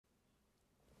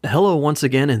Hello once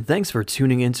again, and thanks for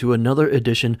tuning in to another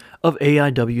edition of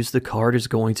AIW's The Card is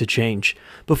Going to Change.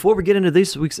 Before we get into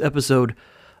this week's episode,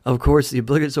 of course, the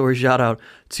obligatory shout out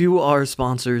to our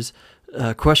sponsors,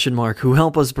 who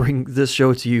help us bring this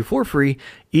show to you for free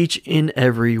each and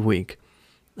every week.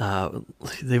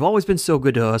 They've always been so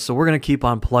good to us, so we're going to keep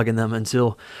on plugging them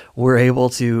until we're able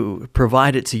to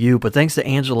provide it to you. But thanks to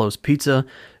Angelo's Pizza,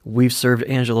 we've served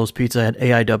Angelo's Pizza at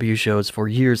AIW shows for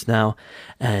years now,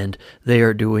 and they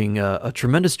are doing a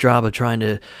tremendous job of trying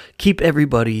to keep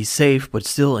everybody safe but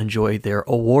still enjoy their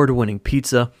award-winning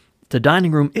pizza. The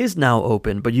dining room is now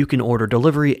open, but you can order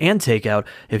delivery and takeout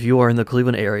if you are in the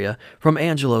Cleveland area from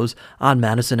Angelo's on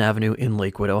Madison Avenue in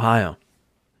Lakewood, Ohio.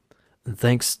 And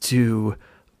thanks to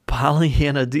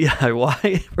Pollyanna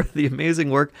DIY for the amazing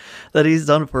work that he's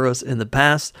done for us in the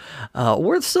past.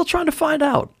 We're still trying to find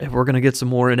out if we're going to get some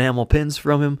more enamel pins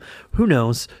from him. Who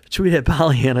knows? Tweet at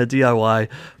Pollyanna DIY.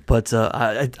 But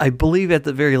I believe at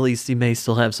the very least he may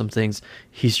still have some things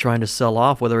he's trying to sell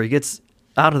off, whether he gets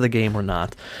out of the game or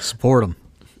not. Support him.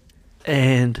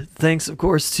 And thanks, of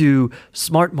course, to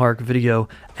Smart Mark Video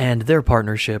and their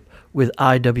partnership with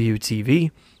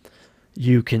IWTV.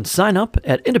 You can sign up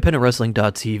at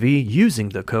independentwrestling.tv using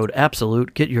the code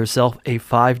ABSOLUTE. Get yourself a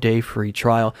 5-day free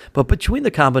trial. But between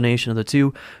the combination of the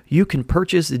two, you can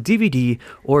purchase a DVD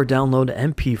or download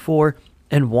an MP4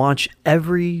 and watch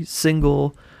every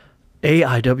single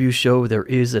AIW show there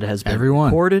is that has been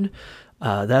recorded.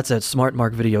 That's at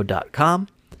smartmarkvideo.com.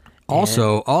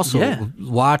 Also,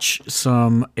 watch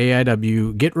some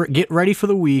AIW. Get ready for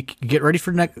the week. Get ready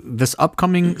for this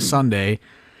upcoming Sunday.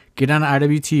 Get on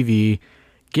IWTV,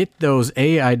 get those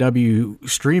AIW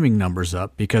streaming numbers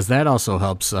up, because that also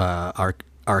helps our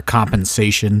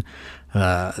compensation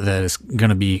that is going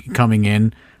to be coming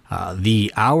in.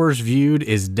 The hours viewed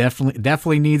is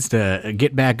definitely needs to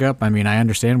get back up. I mean, I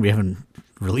understand we haven't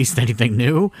released anything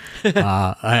new.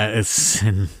 It's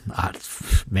like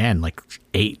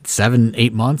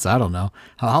 8 months. I don't know.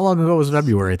 How long ago was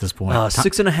February at this point?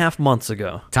 6.5 months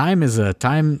ago. Time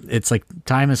it's like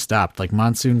time has stopped. Like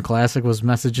Monsoon Classic was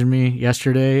messaging me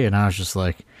yesterday, and I was just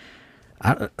like,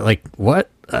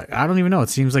 what? I don't even know. It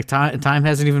seems like time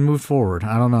hasn't even moved forward.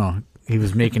 I don't know. He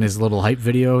was making his little hype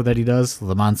video that he does,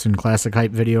 the Monsoon Classic hype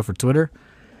video for Twitter.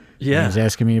 Yeah. And he was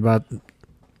asking me about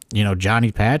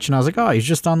Johnny Patch, and I was like, oh, he's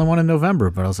just on the one in November.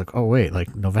 But I was like, oh, wait,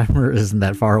 like November isn't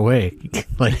that far away.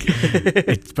 But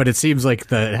it seems like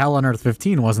the Hell on Earth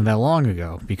 15 wasn't that long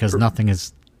ago, because nothing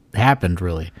has happened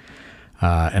really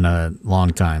in a long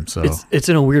time. So it's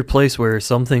in a weird place where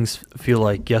some things feel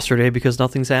like yesterday because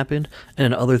nothing's happened,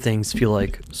 and other things feel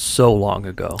like so long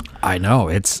ago. I know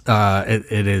it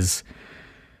is,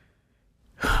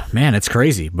 man, it's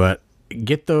crazy. But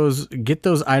get those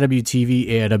IWTV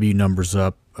AIW numbers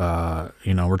up.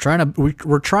 We're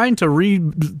trying to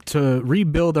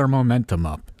rebuild our momentum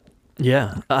up.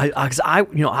 Yeah,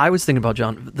 I was thinking about,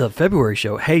 John, the February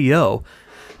show. Hey Yo,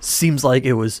 seems like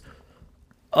it was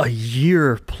a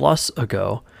year plus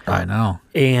ago. I know.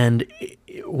 And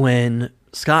when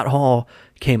Scott Hall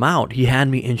came out, he had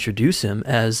me introduce him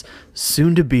as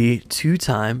soon to be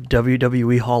 2-time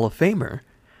WWE Hall of Famer,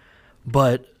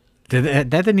 but that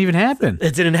didn't even happen.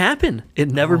 It didn't happen.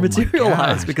 It never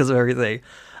materialized because of everything.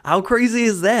 How crazy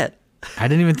is that? I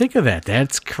didn't even think of that.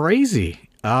 That's crazy.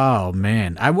 Oh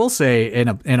man, I will say there's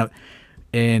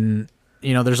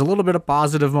a little bit of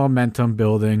positive momentum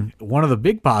building. One of the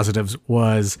big positives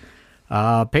was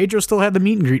Pedro still had the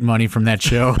meet and greet money from that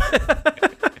show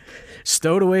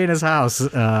stowed away in his house, in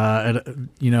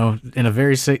a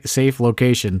very safe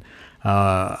location.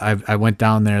 I went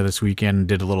down there this weekend and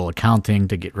did a little accounting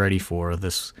to get ready for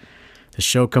this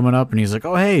show coming up, and he's like,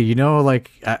 oh, hey,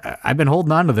 I've been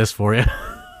holding on to this for you.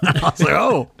 I was like,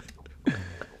 oh,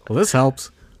 well, this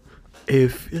helps.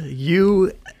 If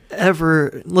you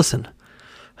ever listen,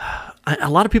 a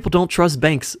lot of people don't trust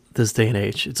banks this day and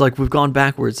age. It's like we've gone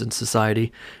backwards in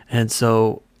society, and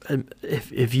so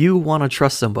if you want to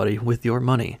trust somebody with your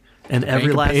money, and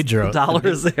every last dollar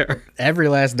is there. Every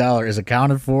last dollar is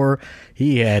accounted for.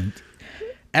 He had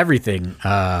everything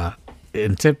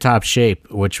in tip-top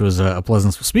shape, which was a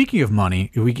pleasant. Speaking of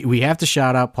money, we have to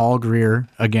shout out Paul Greer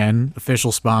again,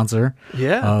 official sponsor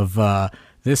of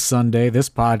this Sunday, this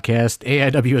podcast,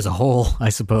 AIW as a whole, I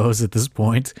suppose, at this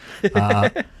point,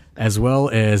 as well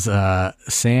as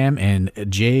Sam and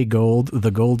Jay Gold,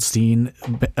 the Goldstein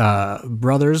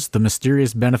brothers, the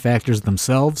mysterious benefactors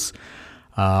themselves,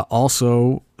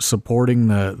 also supporting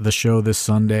the show this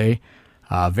Sunday.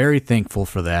 Very thankful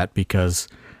for that, because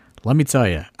let me tell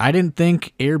you, I didn't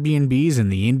think Airbnbs in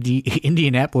the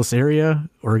Indianapolis area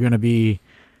were going to be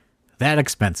that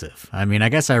expensive. I mean, I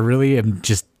guess I really am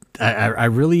just I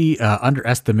really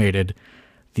underestimated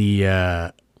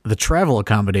the travel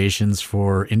accommodations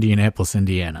for Indianapolis,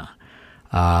 Indiana.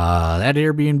 That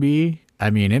Airbnb, I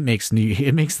mean, it makes the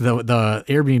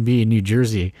Airbnb in New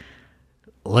Jersey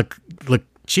look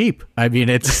cheap. I mean,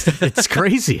 it's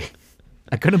crazy.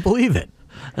 I couldn't believe it.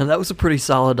 And that was a pretty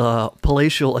solid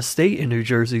palatial estate in New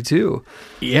Jersey too.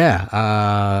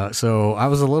 Yeah. So I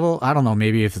was a little, I don't know,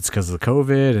 maybe if it's because of the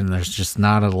COVID and there's just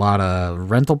not a lot of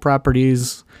rental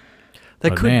properties.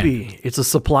 That could be. It's a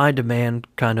supply-demand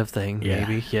kind of thing,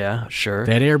 maybe. Yeah, sure.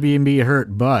 That Airbnb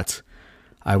hurt, but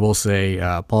I will say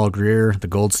Paul Greer, the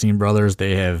Goldstein brothers,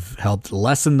 they have helped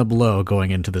lessen the blow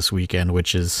going into this weekend,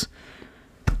 which is,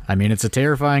 I mean, it's a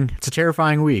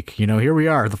terrifying week. You know, here we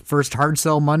are, the first hard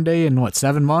sell Monday in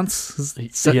 7 months?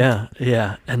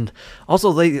 Yeah. And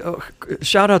also, they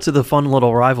shout out to the fun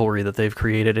little rivalry that they've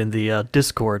created in the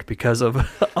Discord because of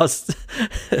us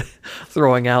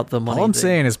throwing out the money. All I'm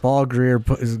saying is Paul Greer,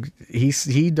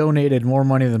 he donated more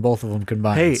money than both of them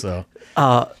combined. Hey, so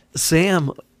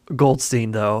Sam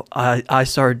Goldstein, though, I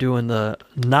started doing the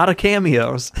not a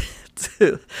cameos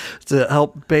to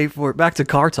help pay for it. Back to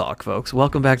Car Talk, folks.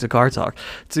 Welcome back to Car Talk.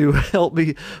 To help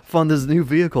me fund this new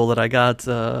vehicle that I got,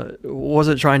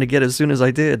 wasn't trying to get as soon as I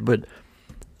did, but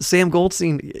Sam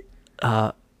Goldstein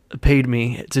paid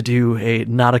me to do a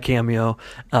not a cameo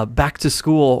back to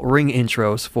school ring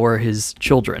intros for his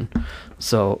children.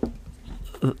 So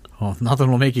well, nothing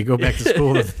will make you go back to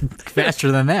school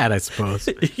faster than that, I suppose.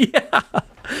 Yeah.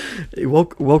 It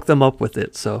woke them up with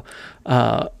it. So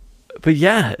but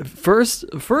yeah, first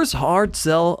hard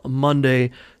sell Monday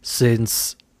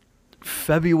since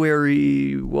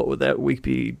February. What would that week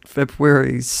be?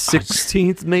 February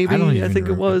 16th, maybe. I think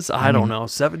it was. I don't know.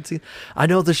 17th. I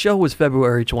know the show was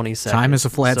February 22nd. Time is a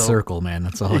flat circle, man.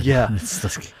 That's all. Yeah.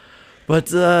 But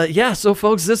so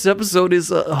folks, this episode is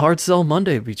a hard sell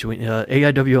Monday between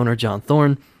AIW owner John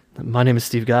Thorne. My name is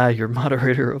Steve Guy, your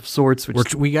moderator of sorts.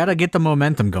 We got to get the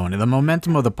momentum going. The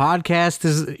momentum of the podcast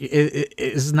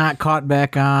is not caught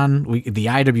back on. The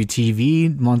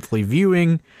IWTV monthly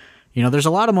viewing, you know, there's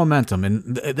a lot of momentum,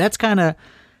 and that's kind of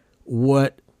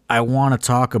what I want to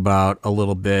talk about a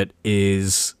little bit.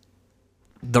 Is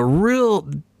the real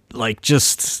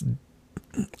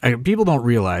people don't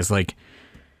realize, like,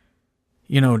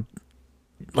 you know,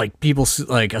 like people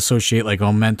like associate like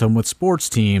momentum with sports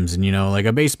teams, and you know, like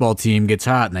a baseball team gets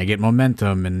hot and they get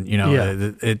momentum, and you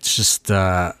know, it's just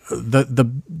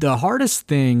the hardest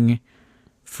thing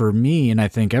for me, and I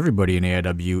think everybody in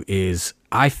AIW, is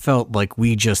I felt like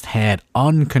we just had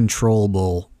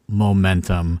uncontrollable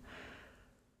momentum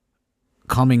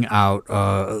coming out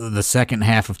the second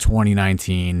half of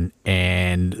 2019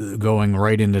 and going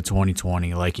right into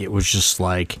 2020. Like, it was just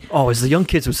like, as the young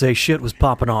kids would say, shit was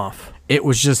popping off. It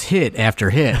was just hit after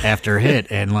hit after hit,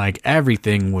 and like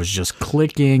everything was just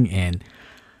clicking, and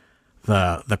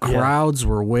the crowds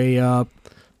were way up,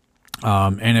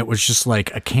 and it was just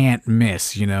like a can't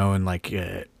miss, you know, and like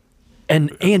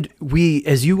and we,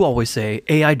 as you always say,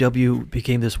 AIW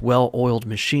became this well-oiled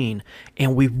machine,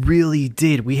 and we really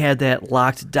did. We had that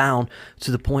locked down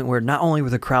to the point where not only were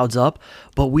the crowds up,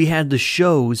 but we had the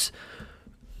shows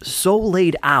so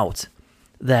laid out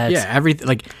that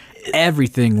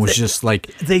everything was just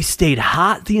like, they stayed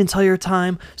hot the entire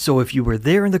time. So if you were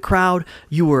there in the crowd,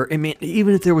 you were, I mean,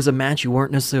 even if there was a match you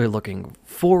weren't necessarily looking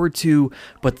forward to,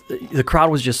 but the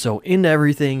crowd was just so into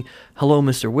everything. Hello,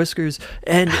 Mr. Whiskers.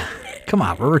 And come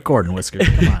on, we're recording, Whiskers.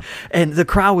 Come on. And the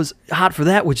crowd was hot for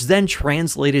that, which then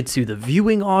translated to the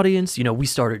viewing audience. You know, we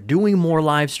started doing more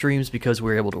live streams because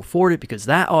we were able to afford it, because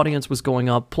that audience was going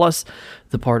up. Plus,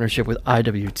 the partnership with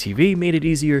IWTV made it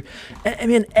easier. I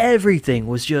mean, everything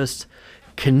was just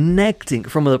connecting.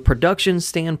 From a production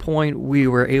standpoint, we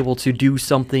were able to do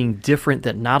something different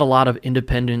that not a lot of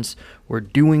independents were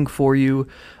doing for you.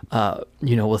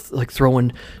 You know, with like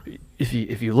throwing, if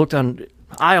you looked on,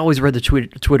 I always read the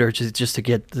Twitter just to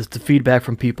get the feedback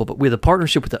from people, but with a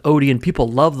partnership with the Odeon, people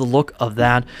love the look of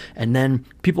that, and then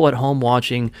people at home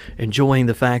watching, enjoying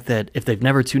the fact that if they've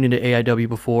never tuned into AIW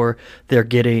before, they're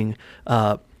getting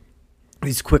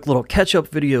these quick little catch-up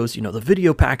videos, you know, the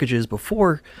video packages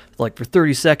before, like for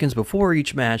 30 seconds before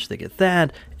each match, they get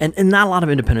that, and not a lot of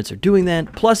independents are doing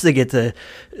that. Plus, they get the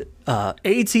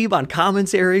A-Team on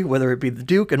commentary, whether it be the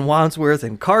Duke and Wadsworth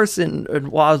and Carson and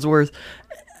Wadsworth.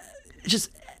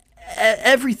 Just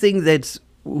everything that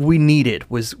we needed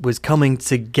was coming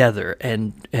together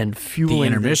and fueling the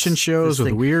intermission shows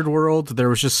with Weird World. There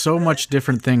was just so much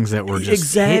different things that were just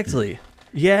exactly hitting.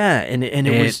 Yeah, and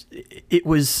it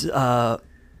was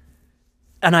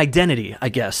an identity, I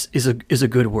guess, is a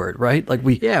good word, right? Like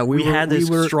we had this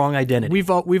strong identity.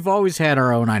 We've always had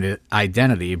our own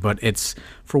identity, but it's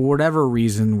for whatever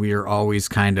reason we are always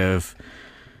kind of,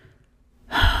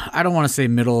 I don't want to say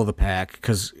middle of the pack,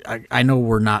 because I know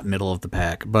we're not middle of the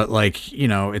pack, but like, you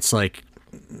know, it's like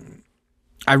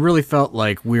I really felt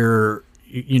like we were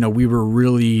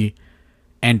really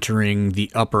entering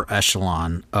the upper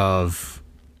echelon of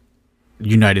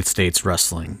United States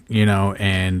wrestling, you know,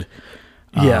 and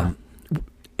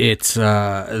it's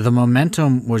the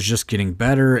momentum was just getting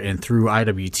better, and through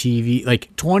IWTV,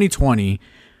 like 2020,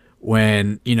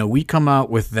 when, you know, we come out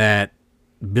with that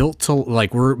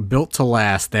we're built to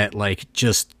last, that like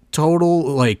just total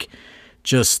like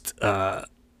just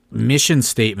mission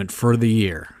statement for the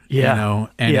year, you know,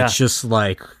 and it's just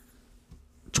like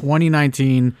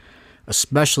 2019,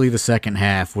 especially the second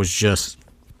half, was just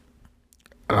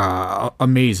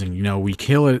amazing. You know, we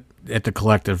kill it at the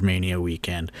Collective Mania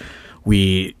weekend.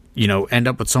 We, you know, end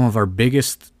up with some of our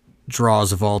biggest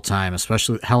draws of all time,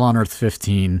 especially Hell on Earth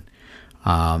 15.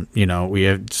 You know, we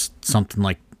have something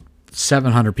like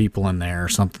 700 people in there or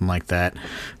something like that,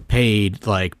 paid,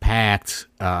 like packed.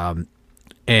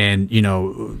 And, you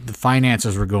know, the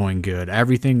finances were going good.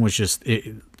 Everything was just,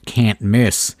 it can't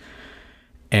miss.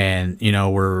 And, you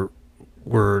know,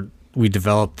 we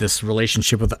developed this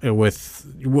relationship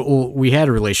we had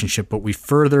a relationship, but we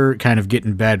further kind of get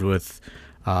in bed with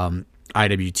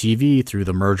IWTV through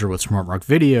the merger with Smart Mark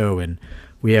Video, and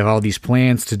we have all these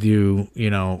plans to do, you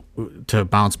know, to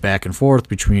bounce back and forth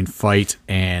between Fite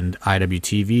and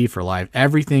IWTV for live.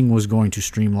 Everything was going to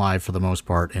stream live for the most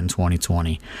part in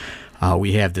 2020.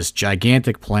 We have this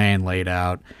gigantic plan laid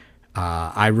out.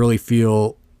 I really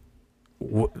feel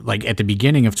like at the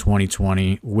beginning of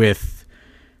 2020, with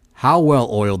how well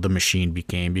oiled the machine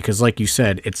became, because like you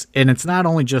said, it's not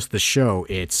only just the show,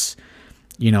 it's,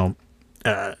 you know,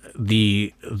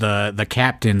 the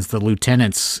captains, the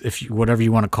lieutenants, whatever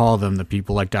you want to call them, the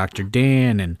people like Dr.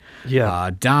 Dan and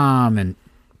Dom, and,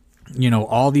 you know,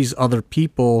 all these other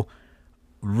people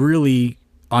really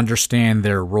understand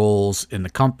their roles in the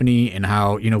company, and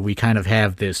how, you know, we kind of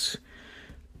have this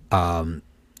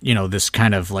you know, this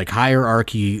kind of like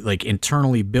hierarchy, like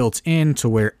internally built in, to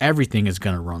where everything is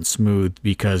going to run smooth,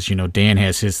 because, you know, Dan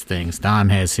has his things, Dom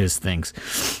has his things,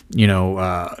 you know,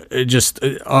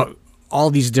 all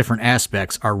these different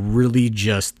aspects are really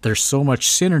just, there's so much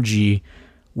synergy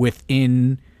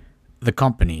within the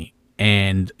company.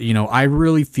 And, you know, I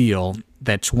really feel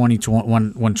that 2020,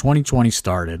 when 2020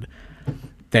 started,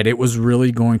 that it was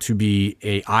really going to be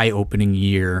a eye-opening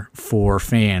year for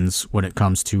fans when it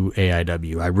comes to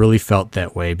AIW. I really felt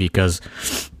that way, because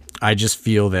I just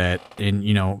feel that, and,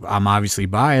 you know, I'm obviously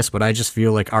biased, but I just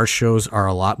feel like our shows are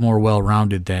a lot more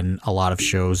well-rounded than a lot of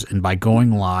shows. And by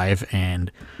going live,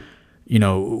 and, you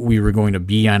know, we were going to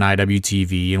be on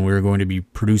IWTV, and we were going to be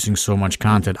producing so much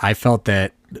content, I felt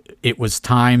that it was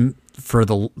time for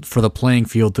the playing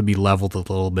field to be leveled a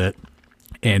little bit,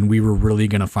 and we were really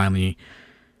going to finally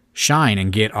shine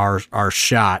and get our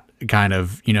shot, kind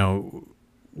of, you know,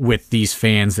 with these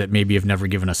fans that maybe have never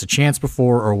given us a chance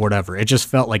before or whatever. It just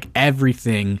felt like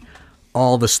everything,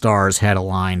 all the stars had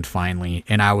aligned finally.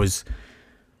 And I was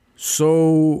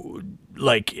so,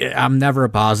 like, I'm never a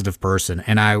positive person,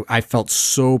 and I felt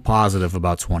so positive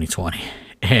about 2020.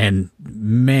 And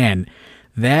man,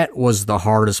 that was the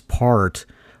hardest part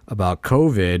about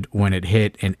COVID, when it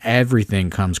hit and everything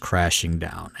comes crashing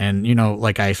down. And, you know,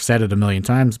 like I've said it a million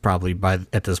times probably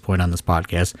at this point on this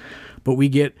podcast, but we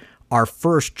get our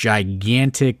first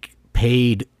gigantic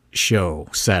paid show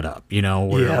set up, you know,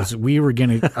 where we were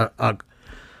getting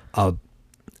a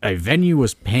venue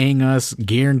was paying us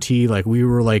guaranteed, like we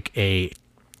were like a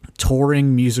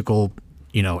touring musical,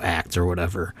 you know, act or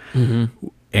whatever. Mm-hmm.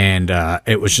 And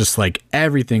it was just like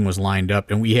everything was lined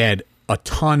up, and we had a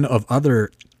ton of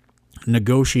other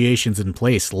negotiations in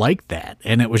place like that,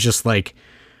 and it was just like,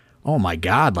 oh my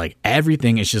god, like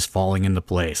everything is just falling into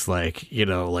place. Like, you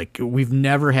know, like we've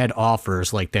never had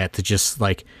offers like that, to just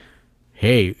like,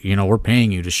 hey, you know, we're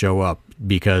paying you to show up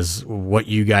because what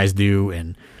you guys do,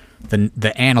 and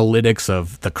the analytics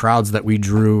of the crowds that we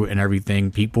drew and everything.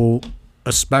 People,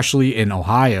 especially in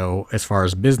Ohio, as far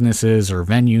as businesses or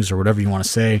venues or whatever you want to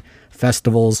say,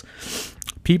 festivals,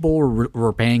 people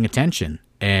were paying attention.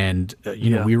 And, you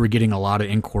know, we were getting a lot of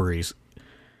inquiries.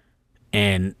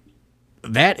 And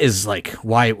that is like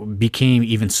why it became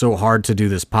even so hard to do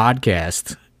this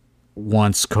podcast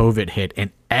once COVID hit and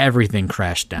everything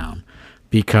crashed down.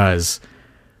 Because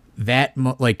that,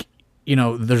 like, you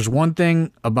know, there's one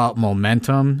thing about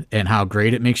momentum and how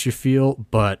great it makes you feel,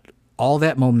 but all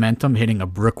that momentum hitting a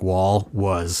brick wall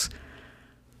was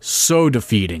so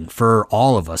defeating for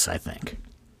all of us, I think.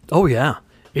 Oh yeah,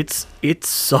 it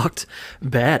sucked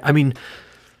bad. I mean,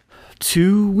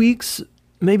 2 weeks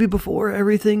maybe before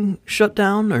everything shut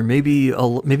down, or maybe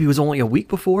it was only a week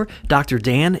before. Dr.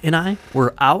 Dan and I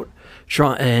were out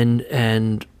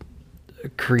and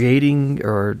creating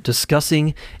or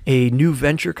discussing a new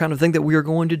venture kind of thing that we were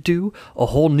going to do, a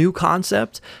whole new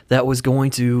concept that was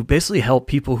going to basically help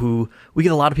people we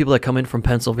get a lot of people that come in from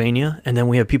Pennsylvania, and then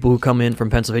we have people who come in from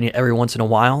Pennsylvania every once in a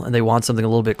while, and they want something a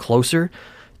little bit closer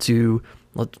to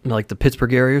like the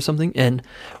Pittsburgh area or something. And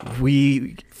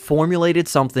we formulated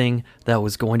something that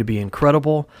was going to be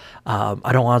incredible.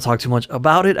 I don't want to talk too much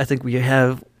about it. I think we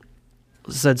have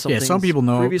said something. Yeah, some people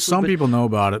know. Some people know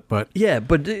about it, but yeah,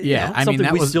 I mean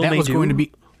that was going to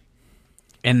be,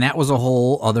 and that was a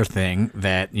whole other thing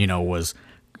that was.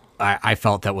 I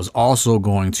felt that was also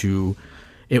going to.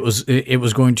 It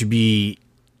was going to be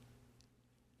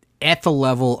at the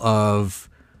level of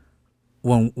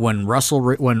when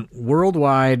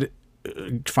Worldwide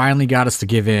finally got us to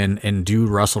give in and do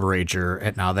Russell Rager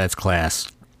at Now That's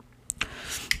Class.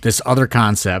 This other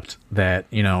concept that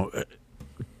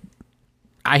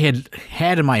I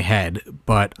had in my head,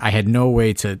 but I had no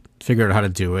way to figure out how to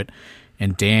do it.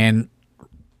 And Dan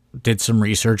did some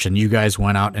research, and you guys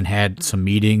went out and had some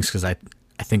meetings because I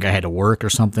think I had to work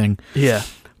or something. Yeah.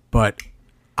 But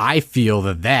I feel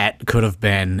that could have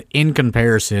been, in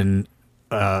comparison,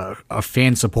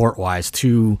 fan support wise,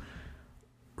 to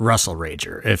Russell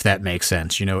Rager, if that makes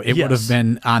sense. It would have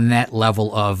been on that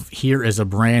level of, here is a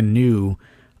brand new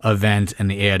event in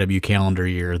the AIW calendar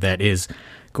year that is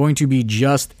going to be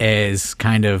just as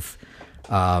kind of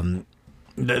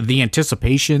the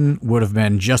anticipation would have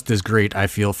been just as great, I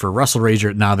feel, for Russell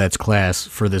Rager. Now That's Class,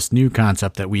 for this new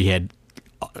concept that we had.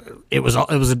 It was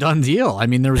a done deal. I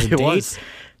mean, there was a date.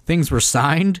 Things were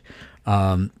signed.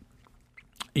 So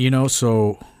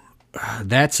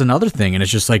that's another thing. And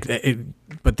it's just like,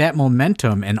 but that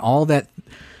momentum and all that,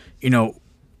 and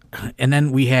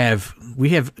then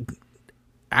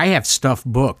I have stuff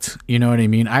booked, you know what I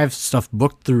mean? I have stuff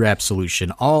booked through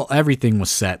Absolution. Everything was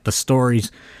set. The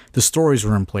stories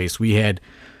were in place. We had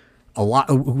a lot.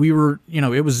 We were,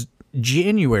 it was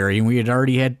January, and we had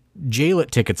already had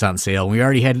J-Lit tickets on sale. We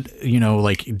already had,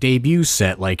 like debuts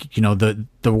set, like, the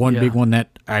one big one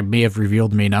that I may have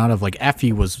revealed, may not have, like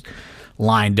Effie was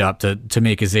lined up to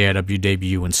make his AIW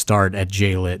debut and start at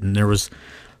J-Lit, and there was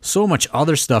so much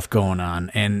other stuff going on,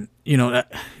 and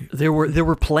there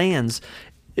were plans.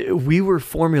 We were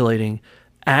formulating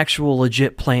actual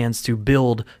legit plans to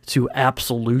build to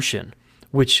Absolution,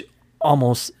 which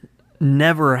almost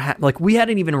never like we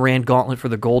hadn't even ran Gauntlet for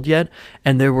the Gold yet,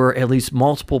 and there were at least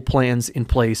multiple plans in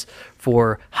place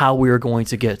for how we were going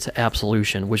to get to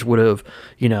Absolution, which would have,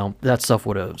 that stuff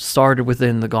would have started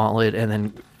within the Gauntlet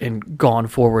and gone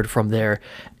forward from there.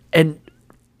 And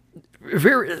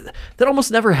that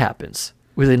almost never happens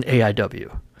within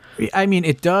AIW. I mean,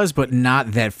 it does, but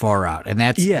not that far out. And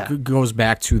that goes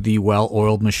back to the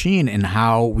well-oiled machine and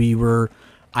how we were.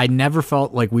 I never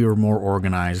felt like we were more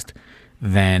organized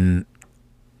than,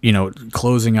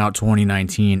 closing out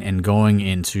 2019 and going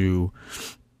into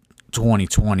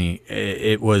 2020.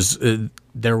 It was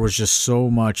there was just so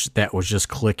much that was just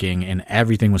clicking, and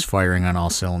everything was firing on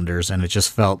all cylinders, and it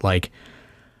just felt like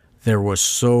there was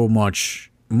so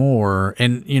much more.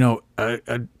 And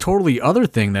a totally other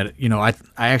thing that I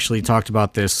actually talked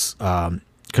about this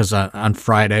because on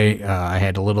Friday I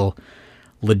had a little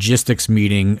logistics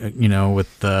meeting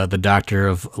with the doctor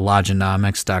of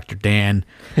Loginomics, Dr. Dan.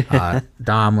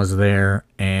 Dom was there,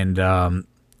 and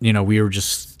we were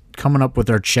just coming up with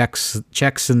our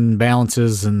checks and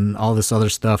balances and all this other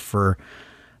stuff for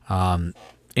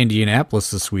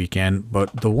Indianapolis this weekend.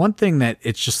 But the one thing that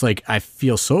it's just like I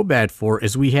feel so bad for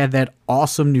is we had that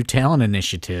awesome new talent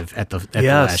initiative at the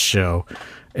last show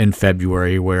in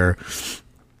February, where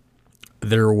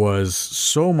there was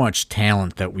so much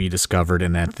talent that we discovered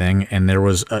in that thing, and there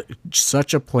was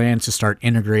such a plan to start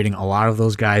integrating a lot of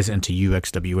those guys into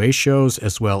UXWA shows,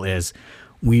 as well as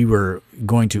we were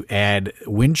going to add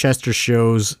Winchester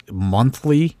shows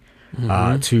monthly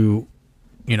to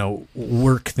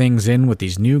work things in with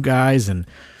these new guys, and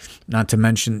not to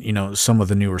mention, some of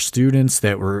the newer students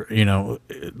that were,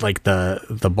 like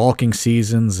the bulking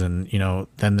seasons, and,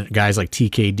 then the guys like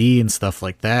TKD and stuff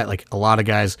like that. Like a lot of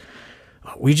guys,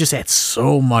 we just had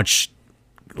so much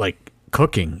like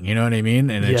cooking, you know what I mean?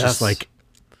 And it's just like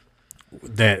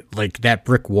that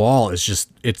brick wall is just,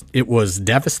 it was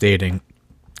devastating.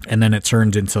 And then it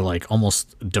turned into like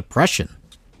almost depression.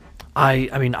 I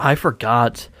mean, I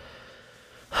forgot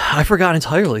I forgot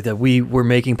entirely that we were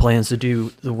making plans to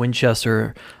do the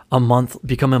Winchester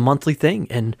become a monthly thing.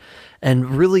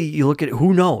 And really, you look at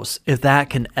who knows if that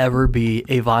can ever be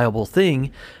a viable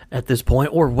thing at this point,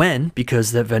 or when,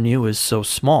 because that venue is so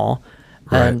small.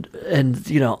 Right. And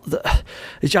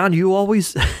John, you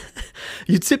always,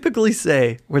 you typically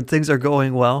say when things are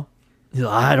going well,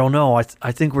 I don't know.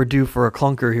 I think we're due for a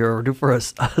clunker here. We're due for a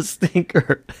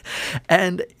stinker.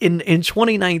 And in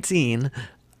 2019,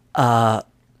 I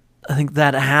think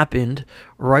that happened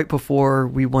right before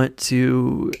we went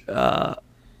to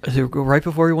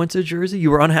Jersey.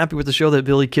 You were unhappy with the show that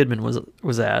Billy Kidman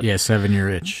was at. Yeah, 7 Year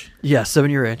Itch. Yeah,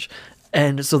 7 Year Itch.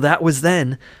 And so that was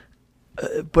then.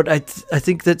 But I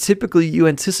think that typically you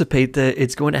anticipate that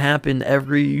it's going to happen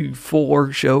every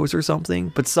 4 shows or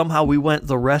something. But somehow we went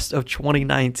the rest of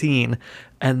 2019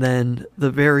 and then the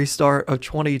very start of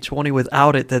 2020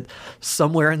 without it. That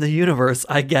somewhere in the universe,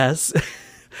 I guess,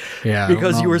 Yeah,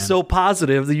 because you were so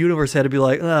positive, the universe had to be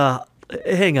like,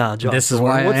 hang on, John. This is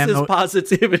why what's this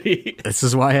positivity? This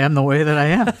is why I am the way that I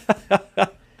am.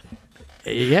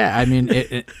 Yeah, I mean,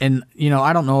 and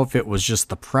I don't know if it was just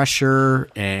the pressure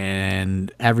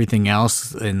and everything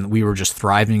else, and we were just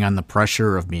thriving on the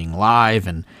pressure of being live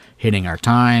and hitting our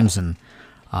times, and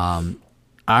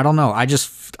I don't know. I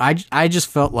just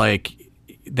felt like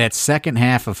that second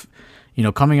half of,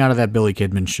 coming out of that Billy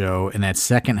Kidman show and that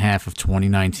second half of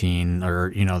 2019,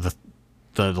 or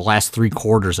the last 3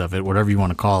 quarters of it, whatever you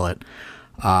want to call it,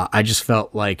 I just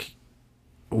felt like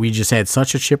we just had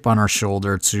such a chip on our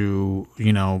shoulder to,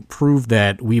 prove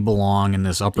that we belong in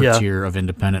this upper tier of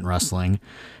independent wrestling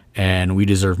and we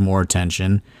deserve more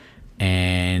attention.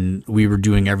 And we were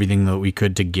doing everything that we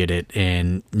could to get it.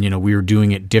 And, we were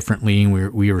doing it differently.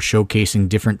 We were showcasing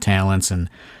different talents and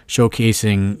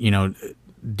showcasing,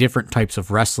 different types of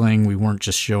wrestling. We weren't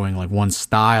just showing like one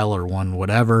style or one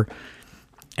whatever.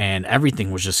 And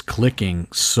everything was just clicking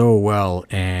so well.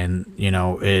 And,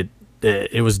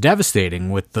 it was devastating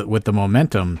with the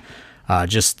momentum,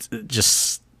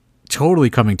 just totally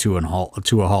coming to a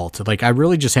halt. Like I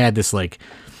really just had this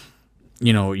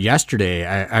yesterday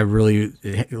I really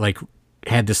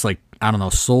had this I don't know,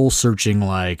 soul searching,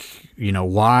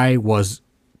 why was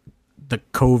the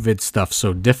COVID stuff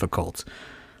so difficult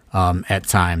at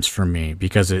times for me,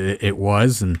 because it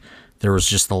was, and there was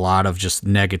just a lot of just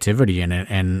negativity in it.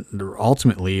 And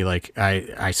ultimately,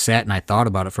 I sat and I thought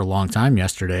about it for a long time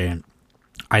yesterday, and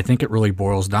I think it really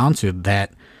boils down to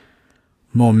that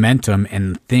momentum,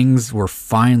 and things were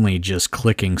finally just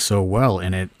clicking so well,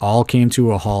 and it all came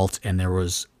to a halt, and it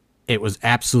was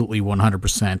absolutely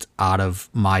 100% out of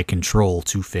my control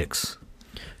to fix.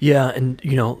 Yeah, and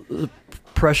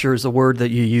pressure is a word that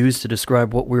you use to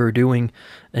describe what we were doing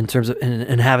in terms of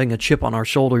and having a chip on our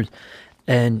shoulders.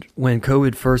 And when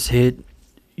COVID first hit,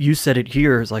 you said it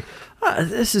here, it's like,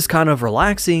 this is kind of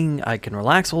relaxing. I can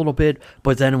relax a little bit.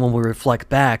 But then when we reflect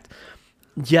back,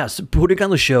 yes, putting on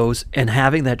the shows and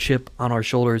having that chip on our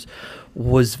shoulders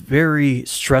was very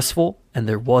stressful, and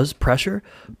there was pressure.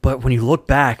 But when you look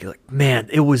back, you're like, man,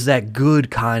 it was that good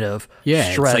kind of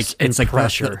stress and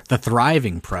pressure. The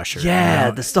thriving pressure.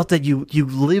 Yeah, the stuff that you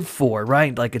live for,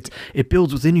 right? Like it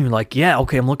builds within you. Like, yeah,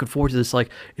 okay, I'm looking forward to this. Like,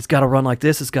 it's got to run like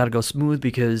this. It's got to go smooth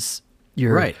because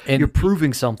you're right. And you're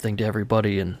proving something to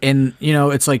everybody. And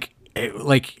it's like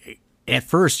at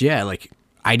first,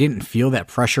 I didn't feel that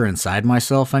pressure inside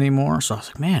myself anymore. So I was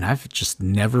like, man, I've just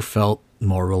never felt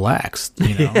more relaxed,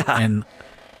 Yeah. And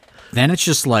then it's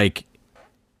just like,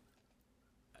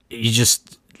 you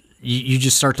just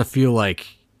start to feel like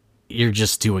you're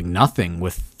just doing nothing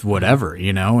with whatever,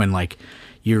 and like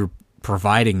you're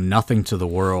providing nothing to the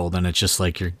world. And it's just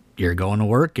like, you're going to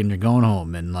work and you're going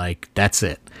home, and like, that's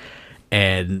it.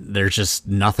 And there's just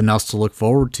nothing else to look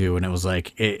forward to. And it was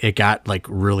like, it got like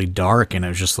really dark, and it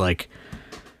was just like,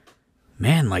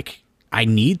 man, like I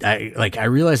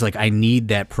realized like I need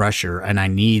that pressure, and I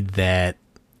need that,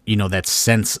 that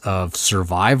sense of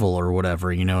survival or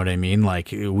whatever, you know what I mean?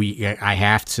 Like I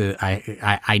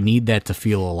need that to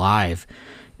feel alive.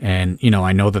 And,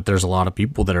 I know that there's a lot of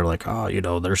people that are like,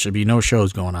 oh, there should be no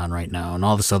shows going on right now and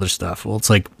all this other stuff. Well, it's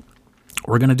like,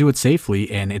 we're going to do it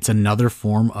safely. And it's another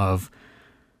form of,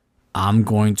 I'm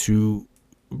going to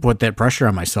put that pressure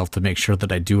on myself to make sure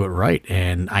that I do it right.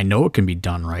 And I know it can be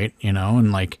done right,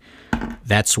 and like,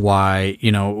 that's why,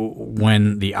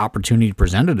 when the opportunity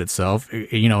presented itself,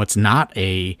 it's not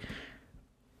a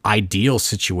ideal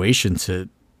situation to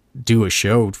do a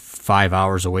show 5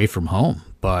 hours away from home,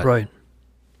 but right.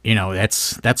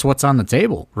 That's what's on the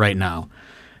table right now.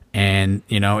 And,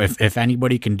 if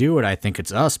anybody can do it, I think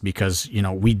it's us because,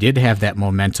 we did have that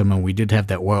momentum and we did have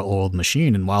that well-oiled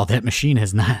machine. And while that machine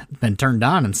has not been turned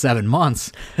on in 7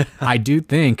 months, I do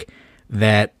think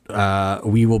that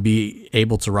we will be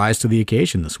able to rise to the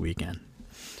occasion this weekend.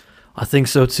 I think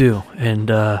so too. And,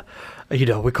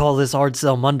 we call this Hard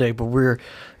Sell Monday, but we're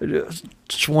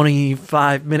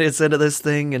 25 minutes into this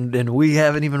thing and we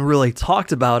haven't even really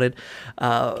talked about it.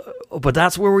 But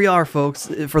that's where we are, folks.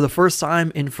 For the first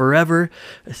time in forever,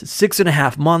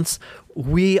 6.5 months,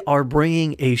 we are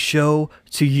bringing a show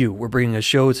to you. We're bringing a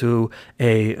show to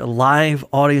a live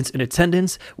audience in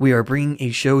attendance. We are bringing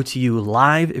a show to you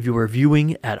live. If you are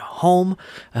viewing at home,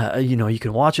 you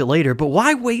can watch it later. But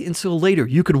why wait until later?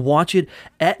 You can watch it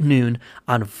at noon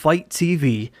on Fite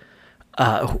TV.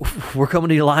 We're coming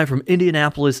to you live from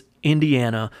Indianapolis,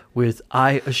 Indiana, with,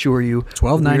 I assure you,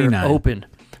 $12.99 open.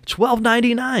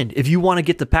 $12.99. If you want to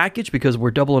get the package, because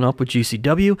we're doubling up with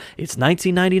GCW, it's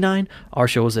 $19.99. Our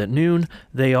show is at noon.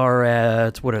 They are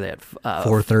at, what are they at?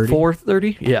 4:30.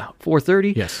 4:30? Yeah,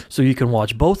 4:30. Yes. So you can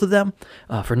watch both of them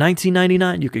for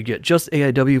 $19.99. You could get just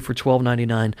AIW for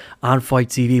 $12.99 on Fite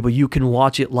TV, but you can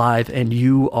watch it live, and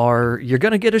you're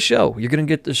going to get a show. You're going to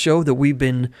get the show that we've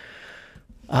been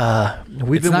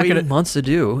waiting months to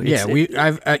do.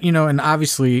 And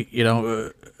obviously,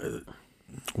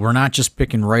 we're not just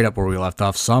picking right up where we left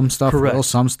off. Some stuff will,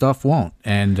 some stuff won't.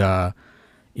 And,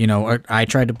 I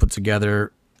tried to put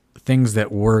together things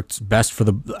that worked best for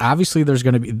obviously there's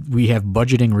going to we have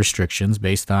budgeting restrictions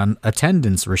based on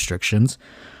attendance restrictions.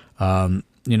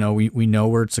 We know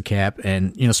where it's a cap.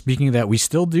 And, speaking of that, we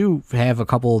still do have a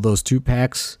couple of those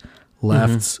 2-packs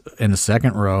left in the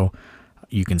second row.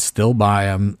 You can still buy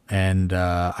them, and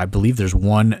I believe there's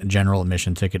one general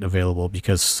admission ticket available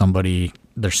because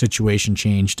their situation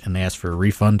changed and they asked for a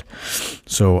refund.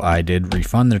 So I did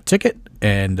refund their ticket,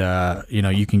 and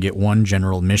you can get one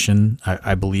general admission,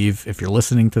 I believe, if you're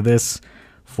listening to this,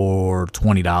 for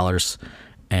 $20.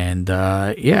 And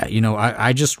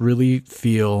I just really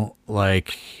feel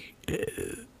like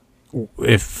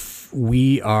if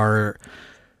we are,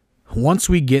 once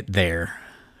we get there,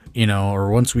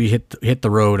 or once we hit the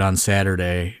road on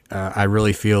Saturday, I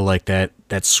really feel like that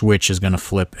switch is going to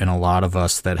flip in a lot of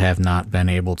us that have not been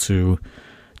able to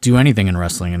do anything in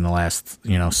wrestling in the last,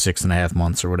 6.5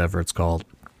 months or whatever it's called.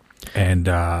 And,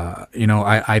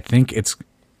 I think it's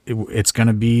going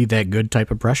to be that good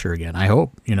type of pressure again. I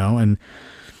hope, and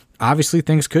obviously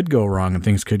things could go wrong and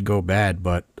things could go bad,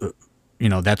 but,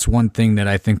 that's one thing that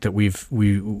I think that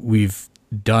we've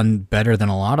done better than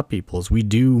a lot of people is we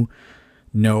do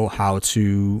know how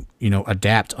to,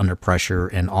 adapt under pressure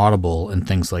and audible and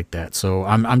things like that. So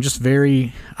I'm just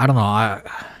very, I don't know.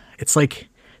 It's like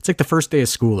the first day of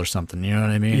school or something. You know what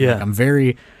I mean? Yeah. Like I'm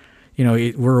very,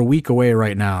 we're a week away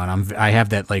right now, and I have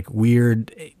that like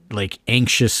weird, like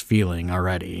anxious feeling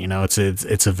already.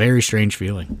 It's a very strange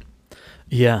feeling.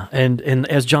 Yeah, and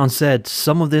as John said,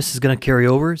 some of this is going to carry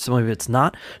over, some of it's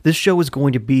not. This show is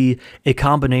going to be a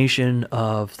combination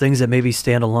of things that maybe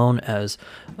stand alone as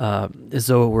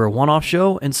though we're a one-off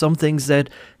show, and some things that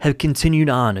have continued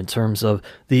on in terms of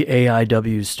the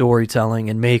AIW storytelling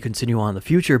and may continue on in the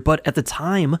future. But at the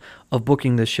time of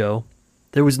booking this show,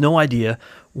 there was no idea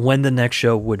when the next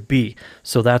show would be.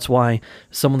 So that's why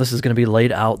some of this is going to be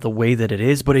laid out the way that it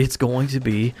is, but it's going to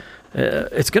be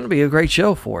a great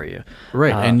show for you.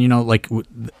 Right. And,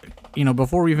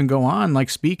 before we even go on, like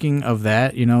speaking of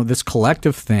that, this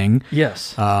collective thing.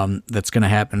 Yes. That's going to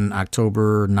happen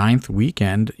October 9th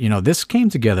weekend. This came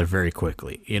together very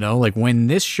quickly. Like when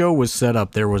this show was set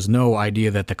up, there was no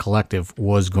idea that the collective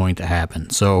was going to happen.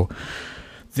 So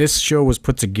this show was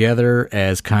put together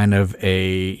as kind of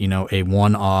a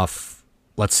one-off.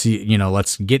 Let's see,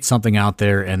 let's get something out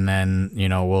there, and then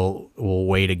we'll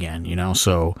wait again.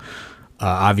 So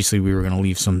obviously we were going to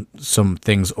leave some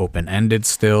things open-ended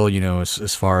still.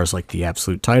 As far as like the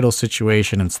absolute title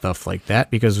situation and stuff like that,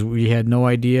 because we had no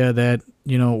idea that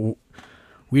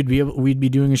we'd be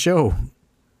doing a show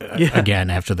again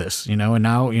after this. And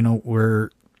now we're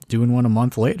doing one a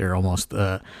month later almost.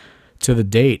 To the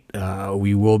date,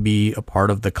 we will be a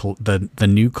part of the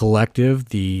new collective.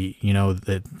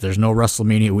 There's no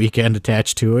WrestleMania weekend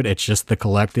attached to it. It's just the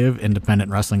collective, Independent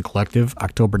Wrestling Collective,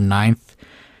 October 9th,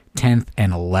 10th,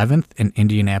 and 11th in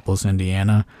Indianapolis,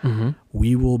 Indiana. Mm-hmm.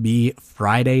 We will be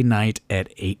Friday night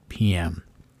at 8 p.m.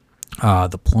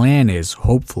 The plan is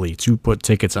hopefully to put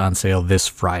tickets on sale this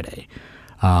Friday.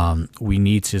 We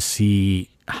need to see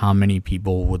how many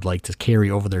people would like to carry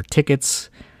over their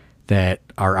tickets that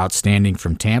are outstanding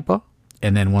from Tampa.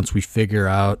 And then once we figure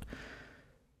out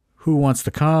who wants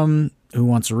to come,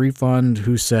 wants a refund,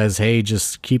 who says, hey,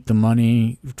 just keep the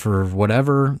money for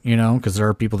whatever, because there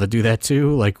are people that do that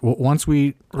too. Like once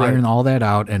we iron all that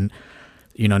out, and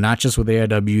not just with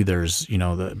AIW, there's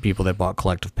the people that bought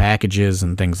collective packages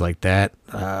and things like that.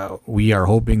 We are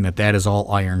hoping that is all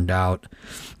ironed out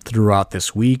throughout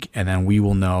this week, and then we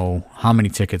will know how many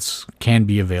tickets can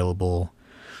be available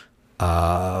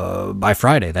by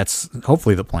Friday. That's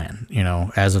hopefully the plan,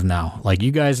 as of now. Like,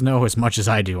 you guys know as much as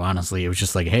I do, honestly. It was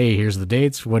just like, hey, here's the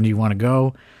dates. When do you want to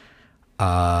go?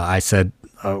 I said,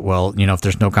 well, if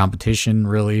there's no competition,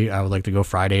 really, I would like to go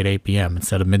Friday at 8 p.m.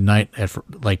 instead of midnight,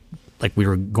 like we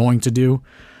were going to do.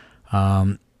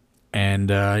 Hopefully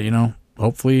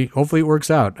it works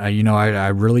out. I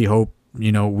really hope,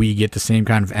 we get the same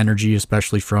kind of energy,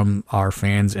 especially from our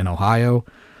fans in Ohio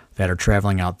that are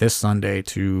traveling out this Sunday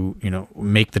to,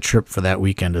 make the trip for that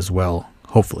weekend as well,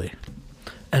 hopefully.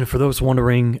 And for those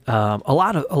wondering, a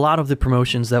lot of the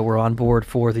promotions that were on board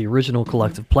for the original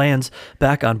collective plans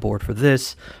back on board for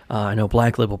this. I know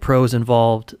Black Label Pro is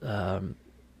involved.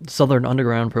 Southern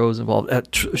Underground Pro is involved.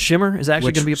 Shimmer is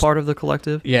actually going to be a part of the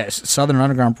collective. Yes, Southern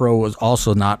Underground Pro was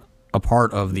also not a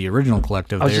part of the original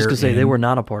collective. I was just going to say they were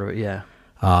not a part of it. Yeah.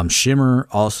 Shimmer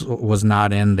also was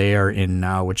not in. They are in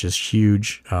now, which is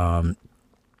huge.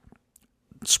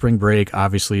 Spring Break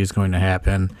obviously is going to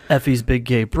happen. Effie's Big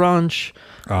Gay Brunch.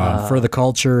 For the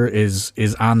Culture is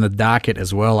on the docket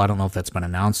as well. I don't know if that's been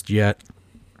announced yet.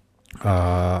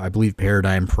 I believe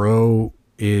Paradigm Pro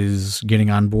is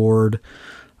getting on board.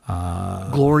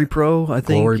 Glory Pro, I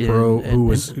think. Glory Pro,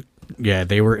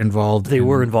 they were involved. They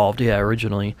were involved,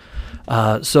 originally.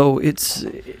 So it's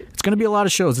going to be a lot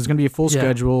of shows. It's going to be a full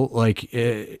schedule. Like,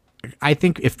 I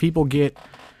think if people get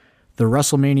the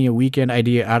WrestleMania weekend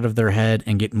idea out of their head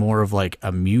and get more of like a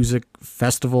music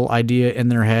festival idea in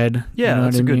their head,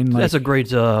 that's a good. Like, that's a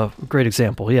great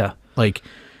example. Yeah, like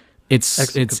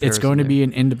it's going to be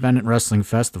an independent wrestling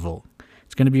festival.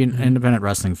 It's going to be an independent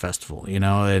wrestling festival,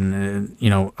 and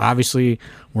obviously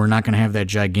we're not going to have that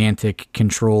gigantic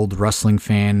controlled wrestling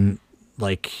fan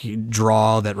like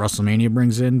draw that WrestleMania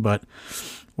brings in, but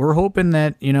we're hoping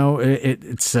that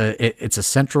it's a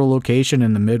central location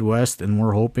in the Midwest, and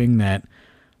we're hoping that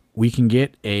we can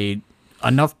get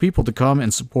enough people to come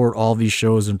and support all these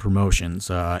shows and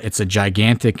promotions. It's a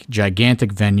gigantic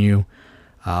venue.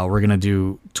 We're gonna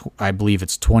do, I believe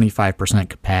it's 25%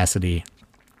 capacity.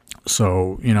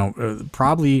 So there's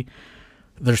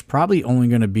probably only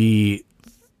going to be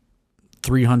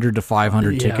 300 to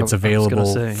 500 tickets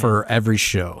available for every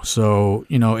show. So,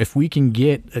 if we can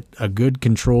get a good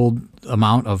controlled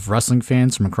amount of wrestling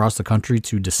fans from across the country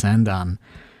to descend on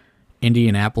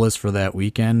Indianapolis for that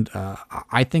weekend,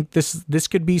 I think this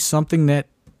could be something that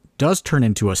does turn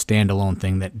into a standalone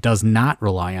thing that does not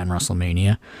rely on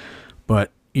WrestleMania.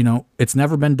 But, it's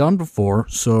never been done before.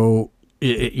 So,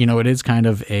 it is kind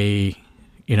of a,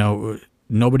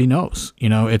 nobody knows.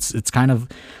 It's kind of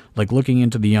like looking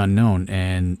into the unknown,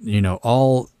 and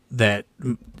all that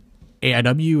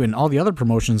AIW and all the other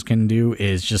promotions can do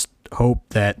is just hope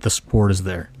that the support is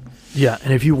there. Yeah,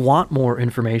 and if you want more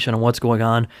information on what's going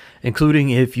on, including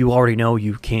if you already know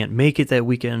you can't make it that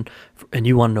weekend and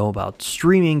you want to know about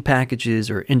streaming packages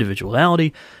or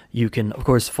individuality, you can, of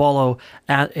course, follow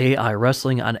at AI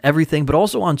Wrestling on everything, but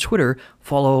also on Twitter,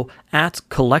 follow at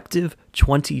Collective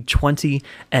 2020,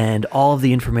 and all of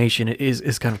the information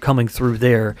is kind of coming through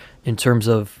there in terms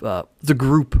of the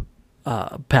group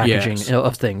packaging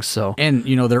of things. So, and,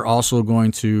 they're also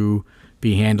going to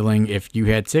be handling if you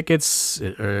had tickets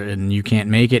and you can't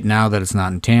make it now that it's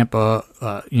not in Tampa,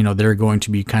 they're going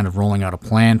to be kind of rolling out a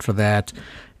plan for that,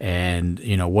 and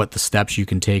what the steps you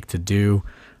can take to do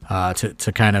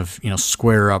to kind of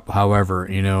square up. However,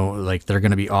 like they're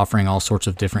going to be offering all sorts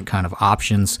of different kind of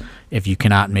options if you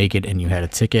cannot make it and you had a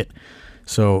ticket.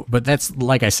 So, but that's,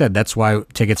 like I said, that's why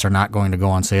tickets are not going to go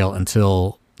on sale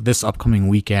until this upcoming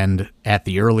weekend at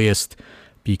the earliest,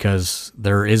 because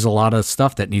there is a lot of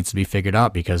stuff that needs to be figured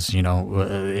out because,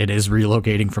 it is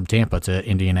relocating from Tampa to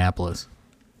Indianapolis.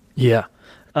 Yeah.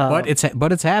 But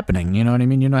it's happening. You know what I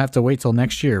mean? You don't have to wait till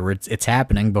next year. It's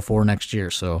happening before next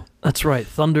year. So that's right.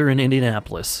 Thunder in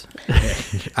Indianapolis.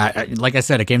 Like I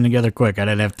said, it came together quick. I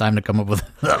didn't have time to come up with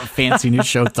a fancy new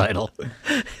show title.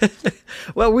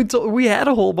 Well, we had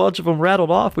a whole bunch of them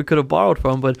rattled off we could have borrowed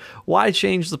from, but why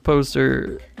change the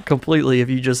poster completely if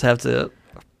you just have to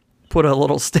put a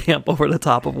little stamp over the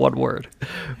top of one word?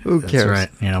 Who cares?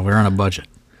 That's right. We're on a budget.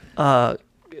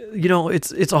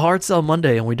 it's a hard sell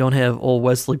Monday, and we don't have old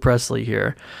Wesley Presley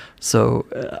here, so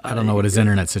I don't know what his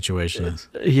internet situation is.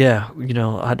 Yeah,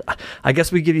 I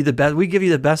guess we give you the best. We give you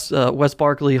the best Wes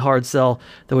Barkley hard sell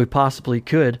that we possibly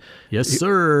could. Yes,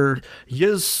 sir.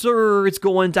 Yes, sir. It's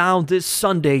going down this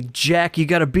Sunday, Jack. You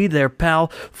got to be there, pal,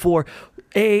 for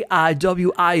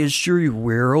AIW. I assure you,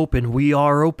 we're open. We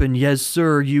are open. Yes,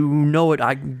 sir. You know it.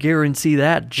 I guarantee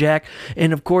that, Jack.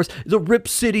 And, of course, the Rip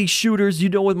City Shooters,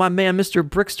 with my man, Mr.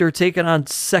 Brickster, taking on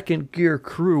Second Gear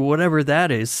Crew, whatever that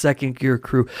is, Second Gear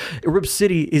Crew. Rip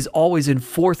City is always in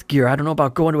fourth gear. I don't know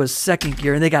about going to a second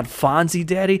gear. And they got Fonzie,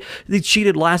 Daddy. They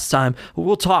cheated last time.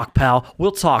 We'll talk, pal.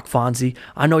 We'll talk, Fonzie.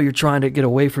 I know you're trying to get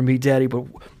away from me, Daddy, but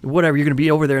whatever. You're going to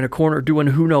be over there in a corner doing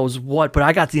who knows what. But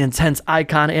I got the Intense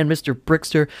Icon and Mr.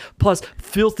 Brickster, plus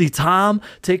Filthy Tom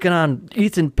taking on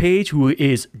Ethan Page, who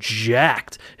is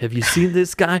jacked. Have you seen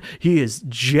this guy? He is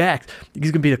jacked.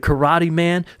 He's going to be a karate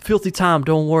man. Filthy Tom,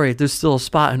 don't worry. There's still a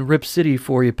spot in Rip City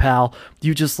for you, pal.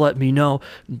 You just let me know.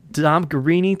 Dom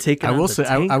Guarini taking on the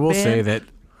Tank I will Band. say that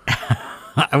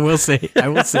I will say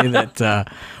that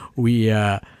we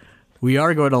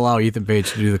are going to allow Ethan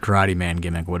Page to do the Karate Man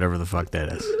gimmick, whatever the fuck that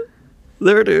is.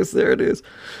 There it is.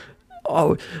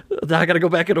 Oh, now I got to go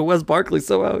back into Wes Barkley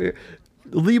somehow here.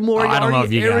 Lee Moriarty, I don't know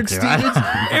if you Eric got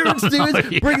to.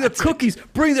 Stevens, bring the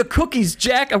cookies,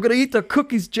 Jack. I'm going to eat the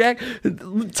cookies, Jack.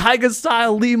 Tiger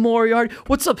style, Lee Moriarty.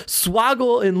 What's up,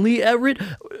 Swaggle and Lee Everett?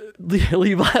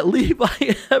 Levi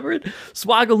Everett,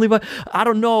 Swaggle, Levi. I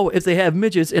don't know if they have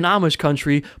midgets in Amish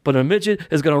country, but a midget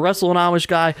is going to wrestle an Amish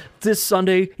guy this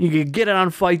Sunday. You can get it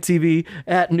on Fite TV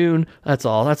at noon. That's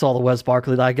all. That's all the Wes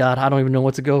Barkley that I got. I don't even know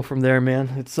what to go from there, man.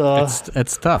 It's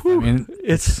tough. Whew, I mean,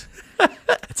 it's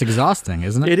exhausting,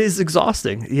 isn't it? It is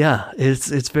exhausting. Yeah,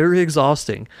 it's very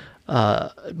exhausting.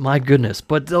 My goodness.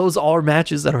 But those are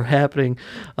matches that are happening.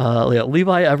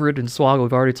 Levi Everett and Swaggle,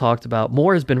 we've already talked about.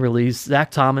 More has been released.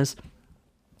 Zach Thomas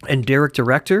and Derek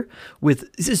Director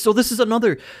so this is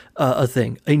another a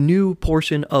thing. A new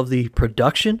portion of the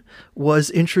production was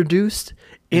introduced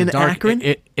in Akron.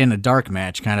 In a dark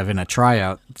match, kind of in a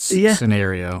tryout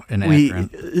scenario in Akron.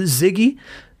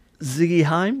 Ziggy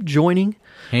Heim joining.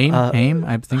 Haim?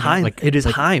 I think Haim. It is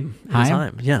Haim.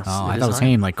 Haim? Yes. Oh, I thought it was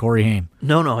Haim, like Corey Haim.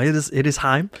 No, it is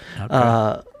Haim.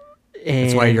 Okay.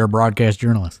 That's why you're a broadcast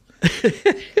journalist.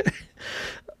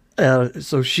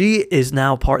 So she is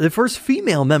now the first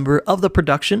female member of the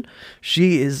production.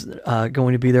 She is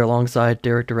going to be there alongside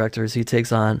Derek Director as he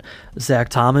takes on Zach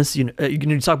Thomas. You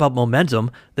talk about momentum.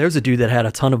 There's a dude that had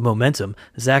a ton of momentum.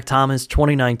 Zach Thomas,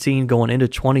 2019 going into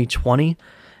 2020.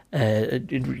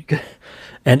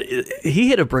 And he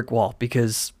hit a brick wall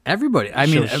because everybody,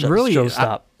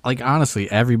 honestly,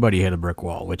 everybody hit a brick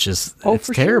wall, which is it's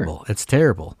terrible. Sure. It's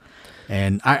terrible.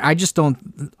 And I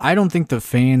don't think the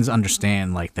fans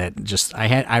understand like that.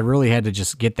 I really had to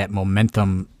just get that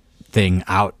momentum thing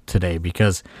out today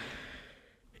because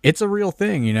it's a real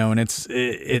thing, and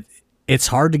it's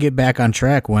hard to get back on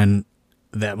track when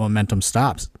that momentum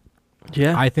stops.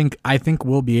 Yeah, I think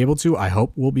we'll be able to. I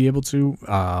hope we'll be able to.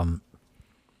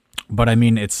 But I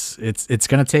mean, it's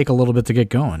going to take a little bit to get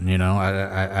going.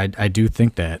 I do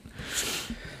think that.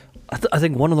 I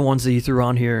think one of the ones that you threw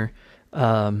on here,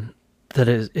 that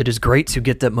it is great to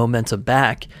get that momentum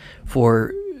back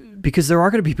because there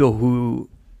are going to be people who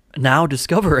now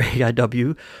discover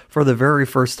AIW for the very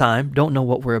first time, don't know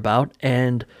what we're about,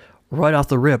 and right off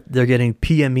the rip, they're getting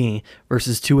PME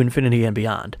versus To Infinity and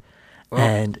Beyond.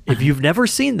 And if you've never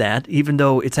seen that, even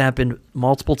though it's happened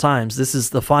multiple times, this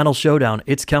is the final showdown.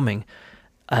 It's coming.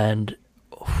 And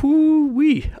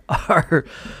we are...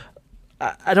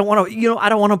 I don't want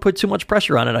to put too much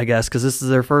pressure on it, I guess, because this is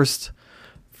their first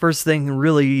thing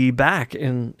really back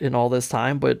in all this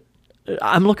time. But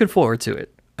I'm looking forward to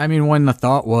it. I mean, when the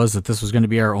thought was that this was going to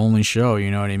be our only show,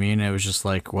 you know what I mean? It was just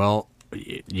like, well,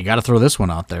 you got to throw this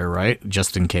one out there, right?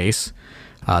 Just in case.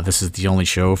 This is the only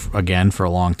show, again, for a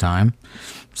long time.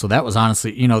 So that was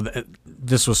honestly,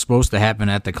 this was supposed to happen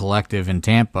at the Collective in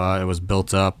Tampa. It was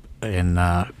built up in,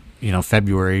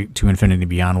 February. To Infinity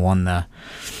Beyond won the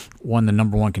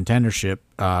number one contendership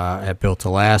at Built to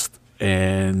Last.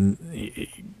 And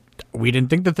we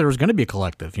didn't think that there was going to be a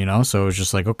Collective, So it was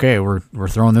just like, okay, we're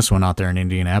throwing this one out there in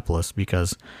Indianapolis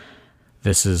because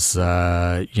this is,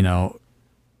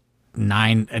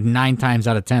 9 times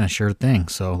out of 10 a sure thing,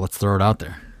 so let's throw it out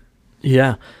there.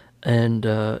 Yeah, and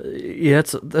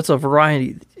that's a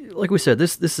variety. Like we said,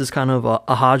 this is kind of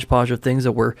a hodgepodge of things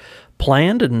that were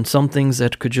planned and some things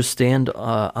that could just stand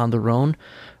on their own.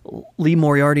 Lee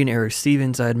Moriarty and Eric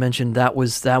Stevens, I had mentioned that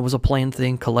was a planned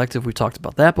thing. Collective, we talked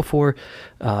about that before.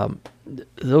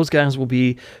 Those guys will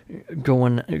be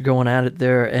going at it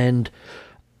there, and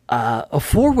a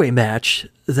 4-way match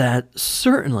that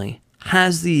certainly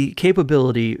has the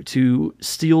capability to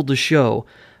steal the show.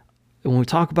 When we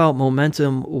talk about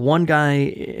momentum, one guy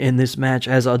in this match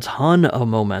has a ton of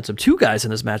momentum. Two guys in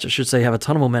this match, I should say, have a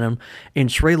ton of momentum, in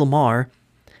Trey Lamar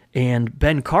and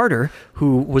Ben Carter,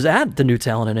 who was at the New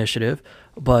Talent Initiative,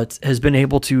 but has been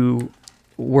able to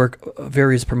work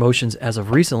various promotions as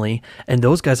of recently, and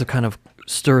those guys have kind of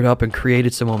stirred up and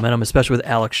created some momentum, especially with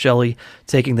Alex Shelley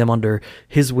taking them under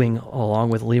his wing along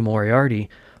with Lee Moriarty.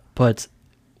 But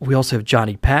we also have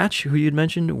Johnny Patch, who you'd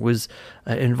mentioned was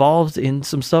involved in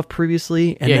some stuff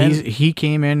previously. And then, he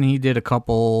came in, he did a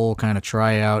couple kind of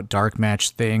tryout dark match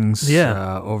things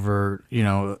over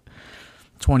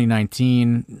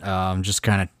 2019, just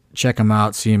kind of check him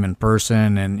out, see him in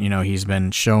person, and he's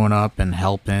been showing up and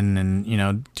helping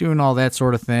and doing all that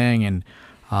sort of thing. And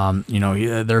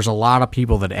there's a lot of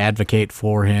people that advocate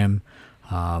for him,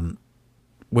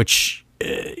 which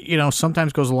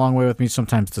sometimes goes a long way with me,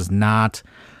 sometimes does not.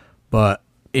 But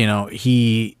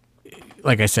he,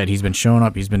 like I said, he's been showing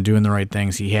up, he's been doing the right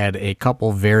things. He had a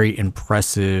couple very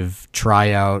impressive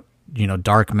tryout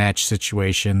dark match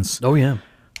situations. Oh yeah.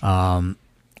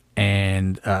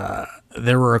 And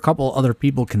there were a couple other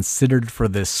people considered for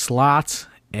this slot,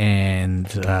 and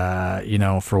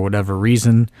for whatever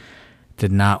reason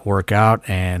did not work out.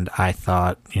 And I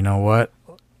thought, you know what,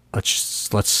 let's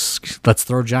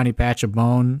throw Johnny Patch a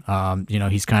bone.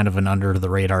 He's kind of an under the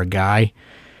radar guy,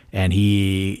 and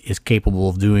he is capable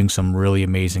of doing some really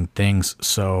amazing things.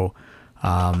 So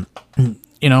that's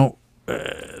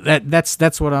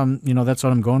what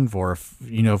I'm going for.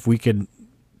 If we could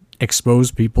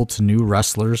expose people to new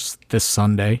wrestlers this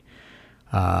Sunday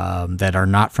that are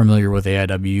not familiar with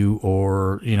AIW,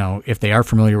 or if they are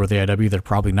familiar with AIW, they're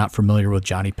probably not familiar with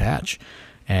Johnny Patch,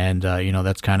 and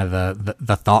that's kind of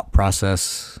the thought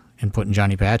process in putting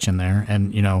Johnny Patch in there.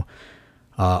 And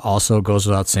also goes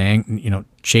without saying,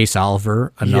 Chase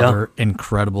Oliver, another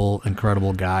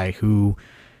incredible guy who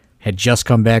had just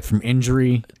come back from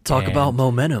injury. Talk about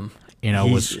momentum.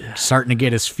 Was starting to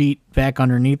get his feet back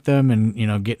underneath them and,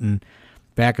 getting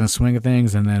back in the swing of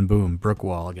things, and then boom, brick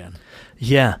wall again.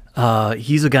 Yeah,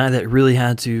 he's a guy that really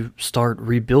had to start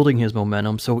rebuilding his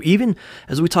momentum. So even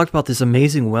as we talked about this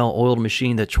amazing, well-oiled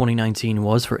machine that 2019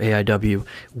 was for AIW,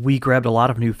 we grabbed a lot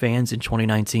of new fans in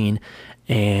 2019,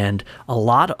 and a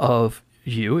lot of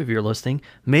you, if you're listening,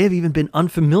 may have even been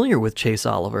unfamiliar with Chase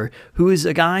Oliver, who is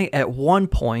a guy at one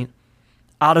point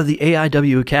out of the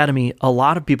AIW Academy, a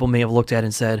lot of people may have looked at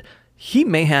and said, he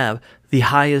may have the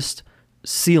highest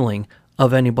ceiling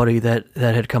of anybody that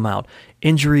had come out.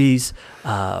 Injuries,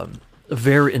 in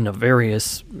the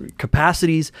various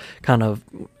capacities, kind of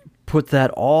put that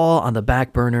all on the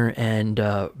back burner, and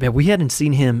we hadn't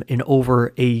seen him in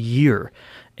over a year.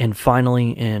 And finally,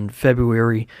 in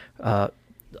February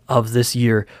of this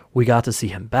year, we got to see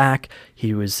him back.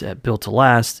 He was at Built to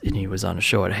Last, and he was on a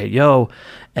show at Hey Yo,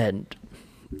 and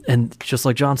just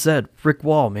like John said, brick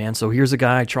wall, man. So here's a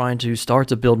guy trying to start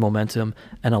to build momentum,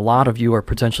 and a lot of you are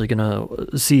potentially going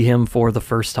to see him for the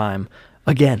first time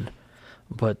again.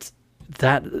 But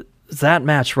that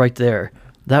match right there,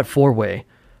 that 4-way,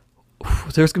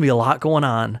 there's going to be a lot going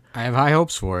on. I have high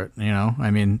hopes for it.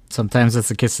 Sometimes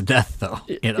it's a kiss of death, though.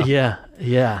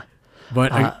 Yeah.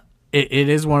 But it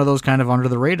is one of those kind of under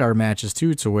the radar matches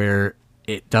too, to where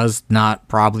it does not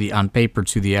probably on paper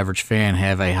to the average fan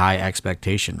have a high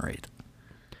expectation rate.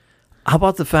 How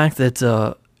about the fact that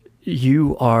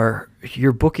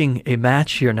you're booking a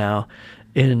match here now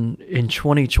in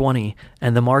 2020,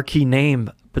 and the marquee name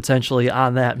potentially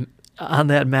on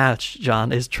that match,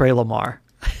 John, is Trey Lamar.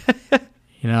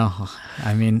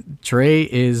 Trey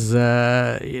is.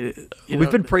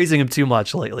 We've been praising him too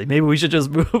much lately. Maybe we should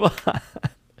just move on.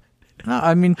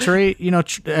 No, Trey.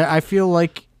 I feel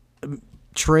like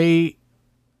Trey.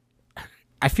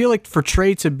 I feel like for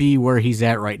Trey to be where he's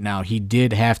at right now, he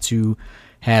did have to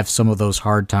have some of those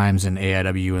hard times in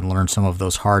AIW and learn some of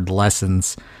those hard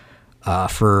lessons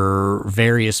for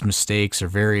various mistakes or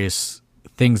various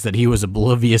things that he was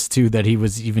oblivious to that he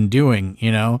was even doing,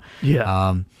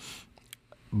 Yeah.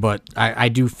 But I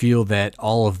do feel that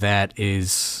all of that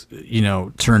is,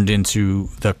 turned into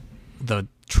the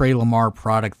Trey Lamar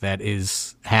product that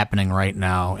is happening right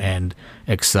now and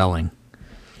excelling.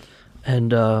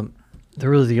 And there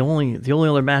was the only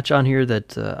other match on here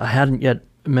that I hadn't yet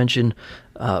mentioned.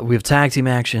 We have tag team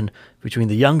action between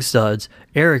the Young Studs,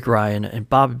 Eric Ryan, and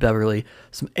Bobby Beverly,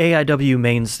 some AIW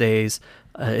mainstays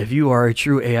If you are a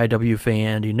true AIW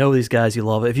fan, you know these guys, you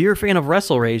love it. If you're a fan of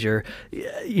Wrestle Rager,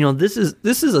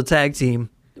 this is a tag team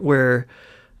where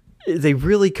they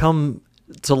really come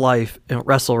to life in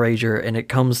Wrestle Rager, and it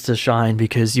comes to shine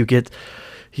because you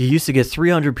used to get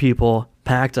 300 people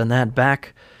packed on that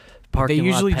back parking lot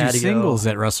patio. They usually do singles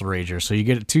at Wrestle Rager, so you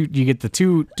get the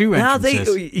two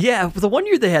entrances. The one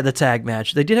year they had the tag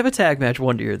match. They did have a tag match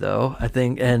one year though, I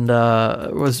think, and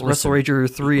it was Wrestle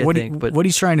Rager 3, I think. But what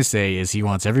he's trying to say is he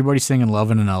wants everybody singing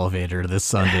 "Love in an Elevator" this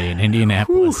Sunday in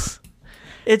Indianapolis.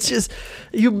 It's just,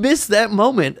 you miss that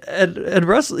moment at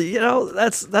wrestling.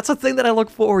 That's a thing that I look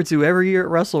forward to every year at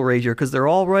Wrestle Rager, because they're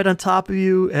all right on top of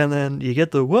you, and then you get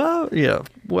the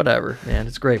whatever, man.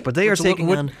 It's great. But they are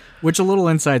taking on. Which a little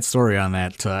inside story on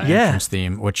that entrance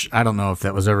theme, which I don't know if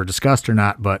that was ever discussed or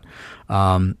not, but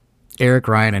Eric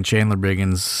Ryan and Chandler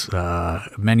Biggins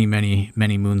many, many,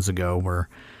 many moons ago were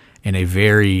in a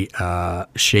very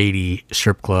shady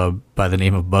strip club by the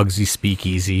name of Bugsy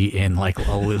Speakeasy in like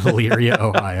Elyria,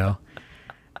 Ohio,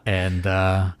 and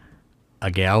a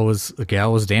gal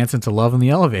was dancing to "Love in the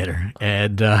Elevator,"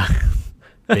 and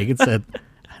Biggins said,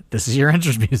 "This is your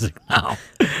entrance music now,"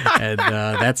 and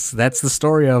that's the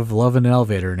story of "Love in the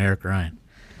Elevator" and Eric Ryan.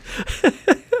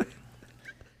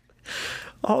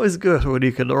 Always good when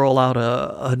you can roll out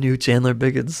a new Chandler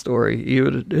Biggins story,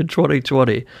 even in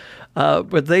 2020.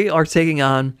 But they are taking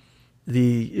on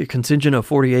the contingent of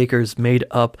 40 Acres made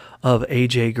up of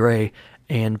AJ Gray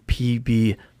and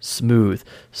PB Smooth.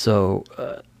 So,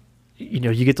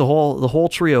 you get the whole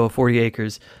trio of 40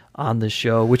 Acres on this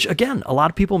show, which, again, a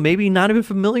lot of people maybe not even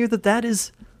familiar that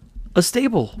is a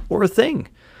stable or a thing.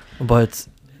 But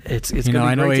it's going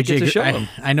to be great to get to show them.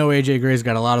 I know AJ Gray's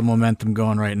got a lot of momentum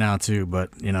going right now, too, but,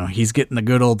 he's getting the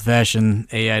good old-fashioned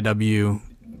AIW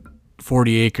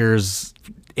 40 Acres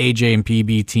AJ and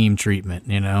PB team treatment,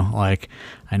 like,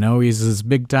 I know he's this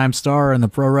big time star in the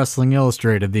Pro Wrestling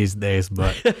Illustrated these days,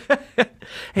 but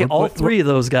hey, all three of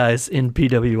those guys in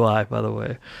PWI, by the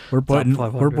way, we're putting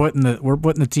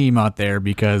the team out there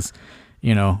because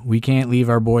we can't leave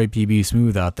our boy PB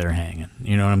Smooth out there hanging.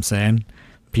 You know what I'm saying?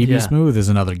 PB Smooth is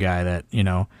another guy that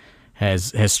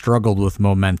has struggled with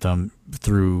momentum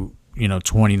through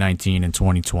 2019 and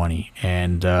 2020,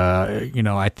 and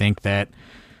I think that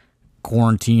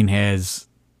quarantine has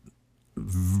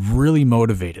really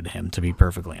motivated him, to be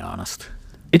perfectly honest.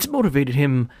 It's motivated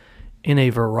him in a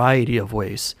variety of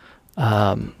ways.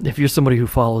 If you're somebody who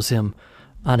follows him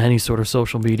on any sort of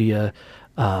social media,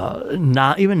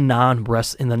 not even in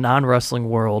the non-wrestling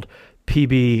world,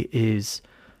 PB is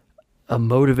a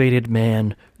motivated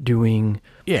man doing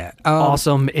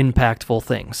awesome, impactful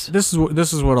things. This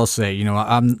is what I'll say.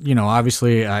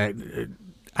 Obviously I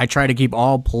try to keep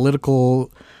all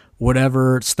political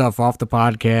whatever stuff off the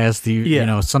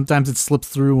podcast. Sometimes it slips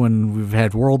through when we've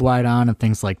had Worldwide on and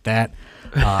things like that.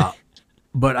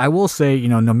 But I will say,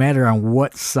 no matter on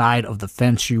what side of the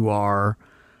fence you are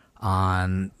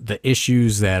on the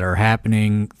issues that are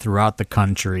happening throughout the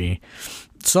country,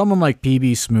 someone like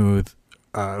PB Smooth,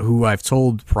 who I've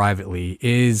told privately,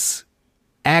 is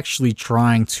actually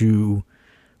trying to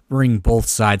bring both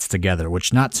sides together,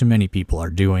 which not too many people are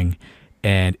doing.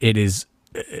 And it is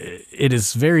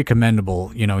very commendable.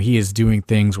 He is doing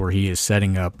things where he is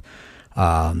setting up,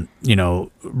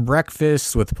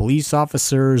 breakfasts with police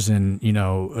officers and,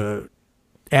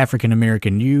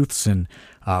 African-American youths, and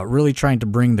really trying to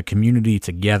bring the community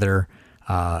together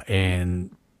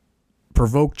and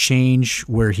provoke change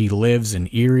where he lives in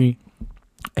Erie.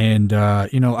 And,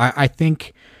 I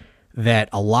think that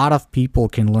a lot of people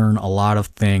can learn a lot of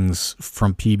things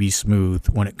from PB Smooth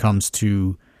when it comes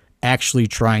to actually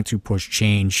trying to push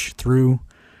change through.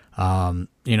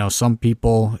 Some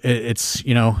people, it's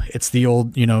the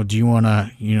old, do you want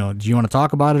to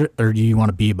talk about it or do you want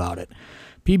to be about it?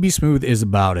 PB Smooth is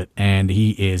about it, and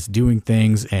he is doing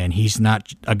things, and he's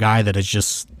not a guy that is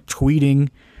just tweeting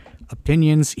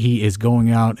opinions. He is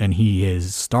going out and he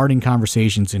is starting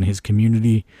conversations in his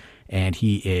community, and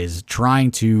he is trying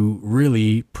to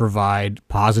really provide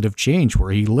positive change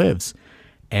where he lives.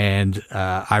 And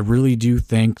I really do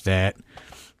think that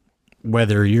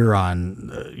whether you're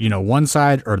on, one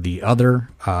side or the other,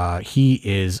 he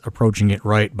is approaching it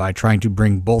right by trying to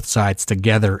bring both sides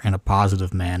together in a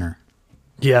positive manner.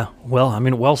 Yeah, well,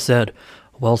 well said.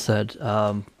 Well said.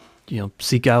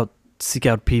 Seek out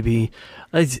PB.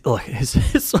 Look,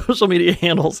 his social media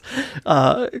handles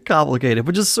complicated,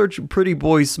 but just search "Pretty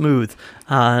Boy Smooth"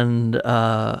 on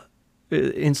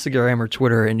Instagram or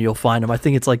Twitter, and you'll find him. I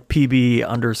think it's like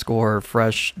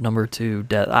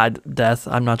PB_fresh2 death.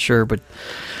 I'm not sure, but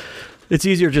it's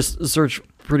easier just search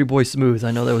 "Pretty Boy Smooth."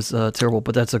 I know that was terrible,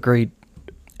 but that's a great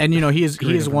And, he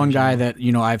is one guy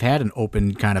information. that, I've had an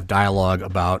open kind of dialogue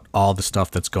about all the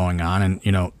stuff that's going on.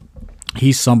 And,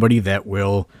 he's somebody that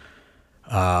will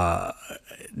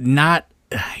not,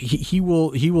 he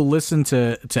will listen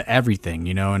to everything,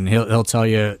 and he'll tell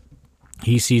you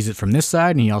he sees it from this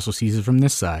side and he also sees it from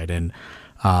this side. And,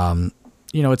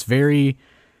 it's very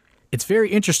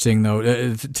interesting though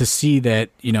to see that,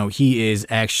 he is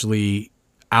actually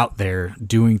out there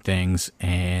doing things,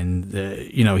 and,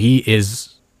 he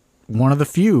is one of the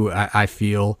few, I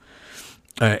feel,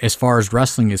 as far as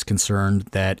wrestling is concerned,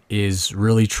 that is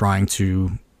really trying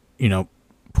to,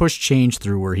 push change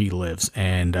through where he lives.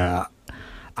 And I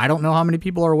don't know how many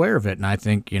people are aware of it. And I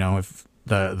think, if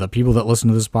the people that listen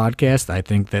to this podcast, I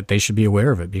think that they should be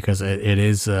aware of it, because it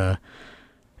is, I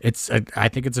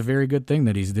think it's a very good thing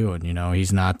that he's doing.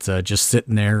 He's not just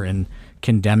sitting there and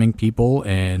condemning people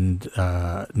and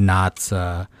not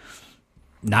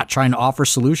trying to offer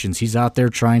solutions. He's out there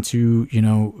trying to,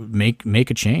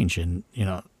 make a change. And,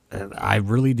 I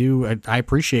really do. I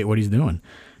appreciate what he's doing.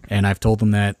 And I've told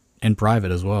him that in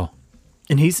private as well.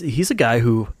 And he's a guy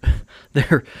who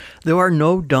there are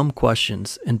no dumb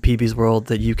questions in PB's world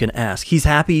that you can ask. He's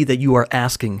happy that you are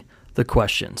asking the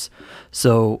questions.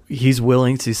 So he's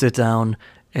willing to sit down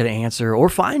and answer or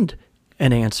find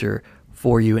an answer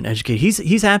for you and educate.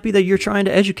 He's happy that you're trying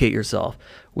to educate yourself,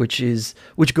 which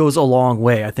goes a long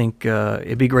way. I think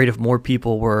it'd be great if more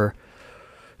people were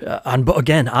on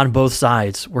both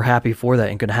sides. We're happy for that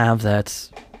and could have that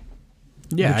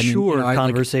mature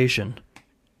conversation.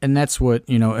 And that's what,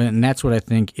 I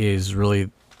think is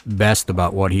really best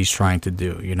about what he's trying to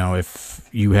do. If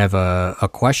you have a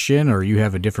question or you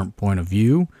have a different point of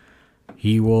view,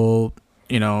 he will,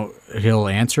 he'll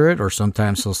answer it, or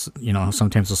sometimes he'll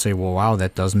say, well, wow,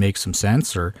 that does make some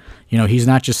sense. Or, he's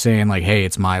not just saying like, hey,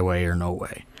 it's my way or no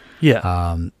way.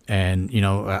 Yeah. And,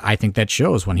 I think that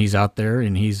shows when he's out there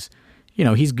and he's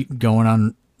going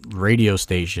on radio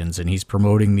stations and he's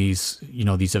promoting these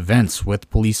events with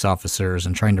police officers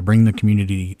and trying to bring the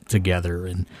community together.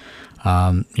 And,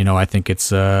 I think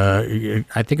it's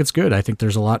good. I think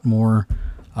there's a lot more,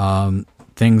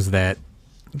 things that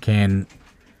can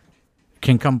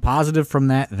come positive from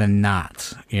that than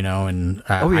not, and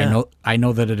I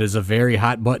know that it is a very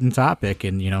hot button topic,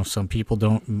 and, some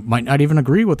people might not even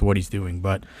agree with what he's doing,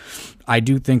 but I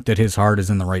do think that his heart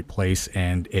is in the right place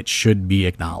and it should be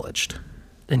acknowledged.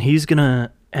 And he's going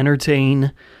to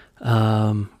entertain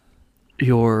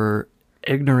your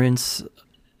ignorance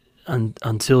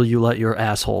until you let your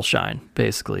asshole shine,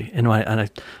 basically. And I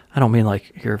don't mean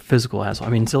like your physical asshole.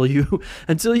 I mean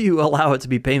until you allow it to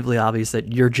be painfully obvious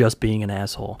that you're just being an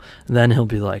asshole. And then he'll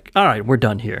be like, all right, we're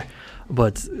done here.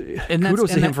 But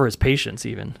kudos to him for his patience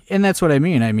even. And that's what I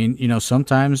mean. I mean,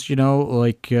 sometimes,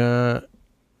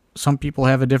 some people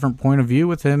have a different point of view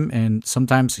with him, and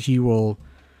sometimes he will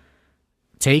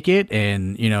take it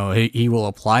and, he will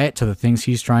apply it to the things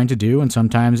he's trying to do. And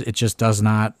sometimes it just does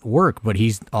not work, but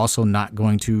he's also not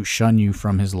going to shun you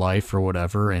from his life or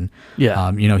whatever. And,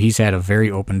 he's had a very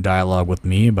open dialogue with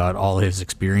me about all his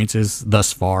experiences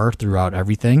thus far throughout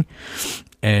everything.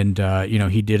 And,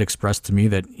 he did express to me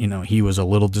that, he was a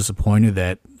little disappointed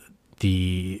that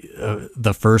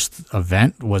the first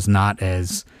event was not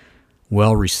as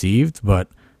well received, but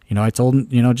I told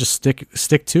him, just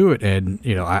stick to it. And,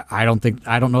 I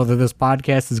don't know that this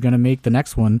podcast is going to make the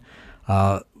next one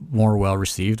more well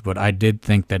received, but I did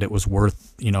think that it was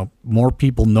worth, more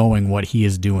people knowing what he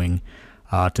is doing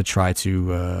to try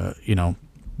to,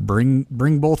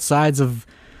 bring both sides of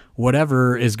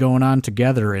whatever is going on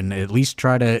together and at least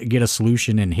try to get a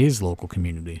solution in his local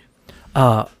community.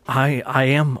 I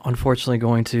am unfortunately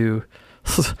going to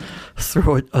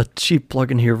throw a cheap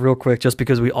plug in here real quick just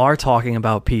because we are talking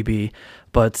about PB,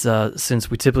 but since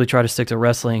we typically try to stick to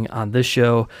wrestling on this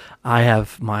show, I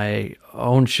have my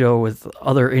own show with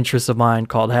other interests of mine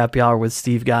called Happy Hour with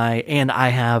Steve Guy, and I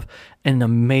have an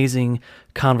amazing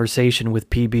conversation with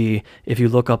PB. If you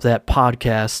look up that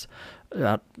podcast,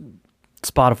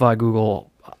 Spotify,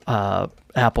 Google,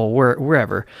 Apple,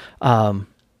 wherever,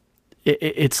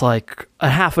 it's like a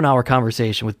half an hour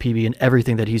conversation with PB and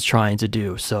everything that he's trying to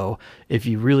do. So if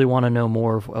you really want to know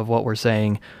more of what we're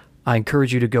saying, I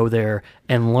encourage you to go there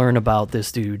and learn about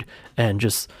this dude and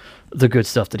just the good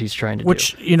stuff that he's trying to do.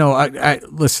 Which, I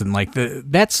listen, like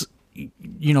that's,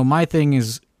 my thing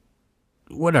is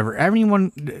whatever.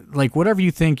 Everyone, like whatever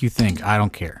you think, I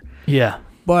don't care. Yeah.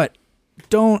 But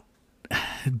don't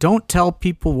tell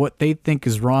people what they think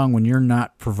is wrong when you're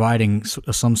not providing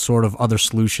some sort of other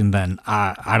solution. Then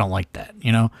I don't like that,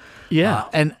 Yeah.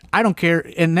 And I don't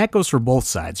care. And that goes for both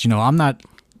sides. I'm not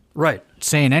right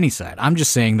saying any side. I'm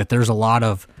just saying that there's a lot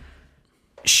of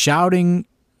shouting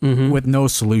with no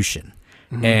solution.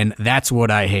 And that's what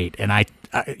I hate. And I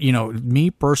me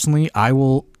personally, I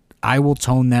will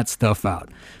tone that stuff out.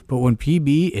 But when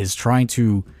PB is trying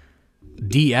to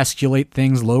de-escalate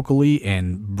things locally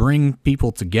and bring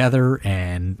people together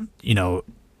and,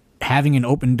 having an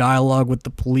open dialogue with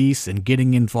the police and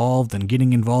getting involved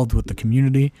with the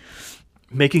community.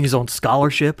 Making his own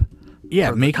scholarship.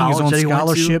 Yeah, making his own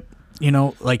scholarship.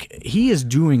 He is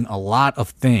doing a lot of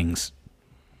things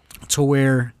to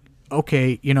where,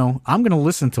 okay, I'm going to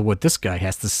listen to what this guy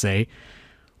has to say.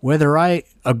 Whether I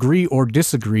agree or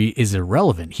disagree is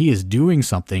irrelevant. He is doing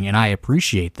something, and I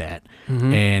appreciate that.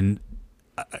 And,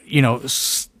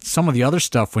 some of the other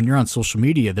stuff, when you're on social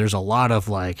media, there's a lot of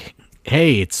like,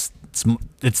 hey, it's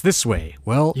this way.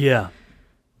 Well, yeah.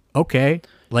 Okay.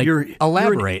 Like,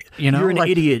 elaborate. You're an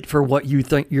idiot for what you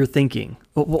think you're thinking.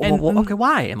 Okay,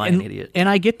 why am I an idiot? And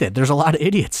I get that. There's a lot of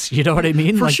idiots. You know what I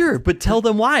mean? For sure, but tell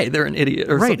them why they're an idiot.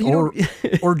 Or right,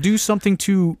 or do something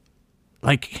to,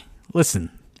 like, listen,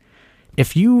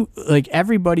 if you, like,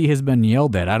 everybody has been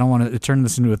yelled at. I don't want to turn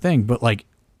this into a thing, but, like,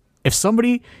 if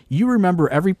somebody, you remember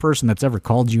every person that's ever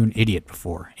called you an idiot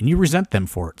before, and you resent them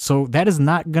for it. So that is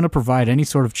not going to provide any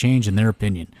sort of change in their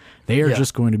opinion. They are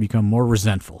just going to become more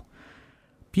resentful.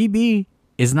 PB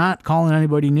is not calling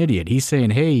anybody an idiot. He's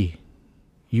saying, hey,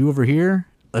 you over here,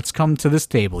 let's come to this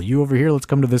table. You over here, let's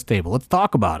come to this table. Let's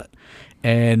talk about it.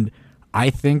 And I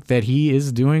think that he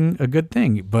is doing a good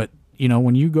thing. But,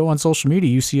 when you go on social media,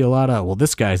 you see a lot of, well,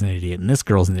 this guy's an idiot, and this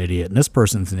girl's an idiot, and this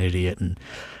person's an idiot. And,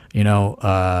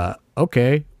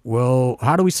 okay, well,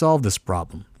 how do we solve this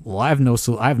problem? Well, I have no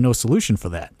solution for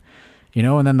that.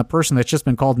 And then the person that's just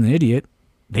been called an idiot,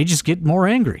 they just get more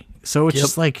angry. So it's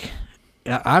just like,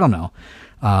 I don't know.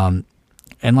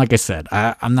 And like I said,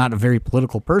 I'm not a very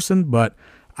political person, but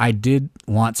I did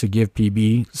want to give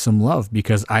PB some love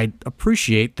because I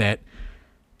appreciate that,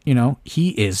 he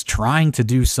is trying to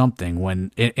do something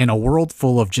when in a world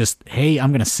full of just, hey,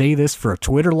 I'm going to say this for a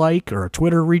Twitter like or a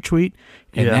Twitter retweet.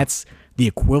 And that's the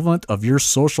equivalent of your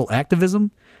social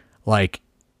activism. Like,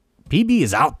 PB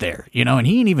is out there, and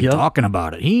he ain't even talking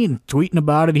about it. He ain't tweeting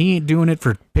about it. He ain't doing it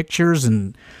for pictures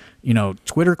and,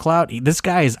 Twitter clout. This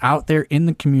guy is out there in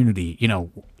the community,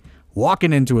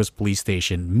 walking into his police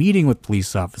station, meeting with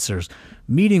police officers,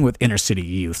 meeting with inner city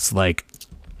youths, like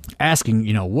asking,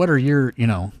 what are your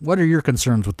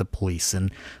concerns with the police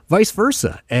and vice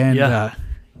versa. And, I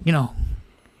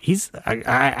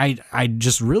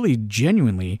just really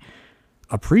genuinely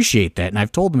appreciate that. And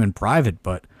I've told him in private,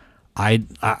 but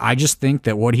I just think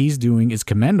that what he's doing is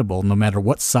commendable no matter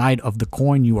what side of the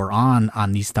coin you are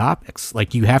on these topics.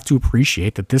 Like, you have to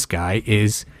appreciate that this guy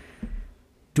is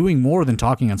doing more than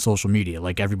talking on social media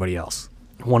like everybody else.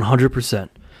 100%.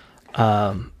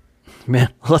 Man,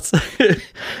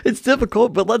 it's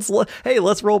difficult, but let's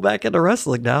roll back into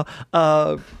wrestling now.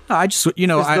 I just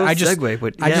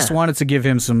wanted to give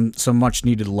him some much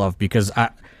needed love because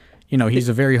he's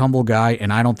a very humble guy,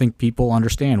 and I don't think people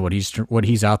understand what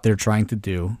he's out there trying to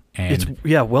do. And it's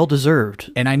well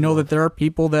deserved. And I know that there are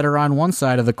people that are on one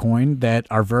side of the coin that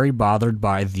are very bothered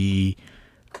by the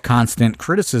constant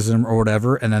criticism or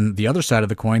whatever, and then the other side of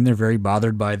the coin, they're very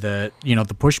bothered by the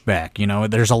the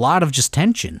pushback. There's a lot of just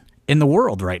tension in the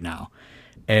world right now,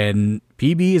 and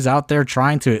PB is out there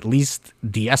trying to at least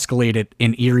de-escalate it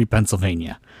in Erie,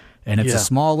 Pennsylvania, and it's a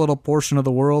small little portion of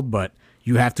the world, but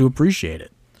you have to appreciate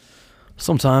it.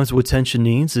 Sometimes what tension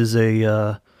needs is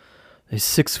a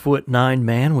 6'9"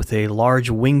 man with a large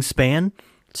wingspan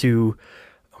to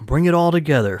bring it all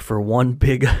together for one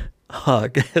big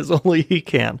hug, as only he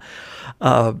can.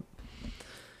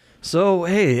 So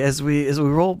hey, as we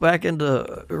roll back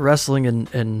into wrestling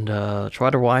and try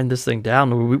to wind this thing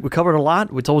down, we covered a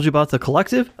lot. We told you about the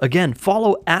Collective. Again,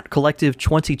 follow at Collective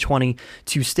 2020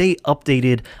 to stay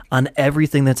updated on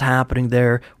everything that's happening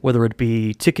there, whether it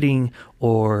be ticketing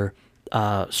or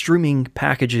streaming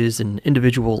packages and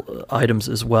individual items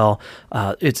as well.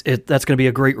 That's going to be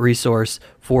a great resource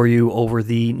for you over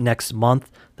the next month.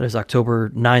 That is October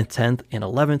 9th, 10th, and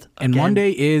 11th. And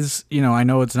Monday is, I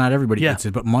know it's not everybody gets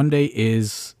it, but Monday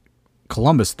is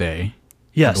Columbus Day,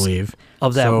 I believe.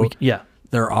 Of that week, yeah.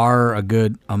 There are a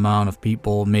good amount of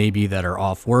people maybe that are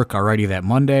off work already that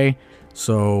Monday.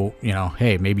 So,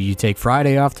 hey, maybe you take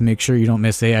Friday off to make sure you don't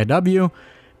miss AIW.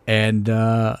 And,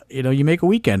 you make a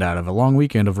weekend out of it, a long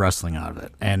weekend of wrestling out of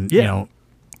it. And,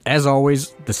 as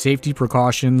always, the safety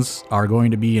precautions are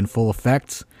going to be in full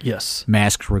effect. Yes.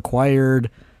 Masks required,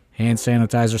 hand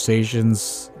sanitizer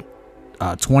stations,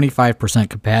 25%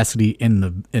 capacity in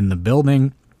the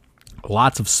building,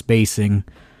 lots of spacing.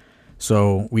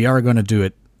 So we are going to do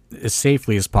it as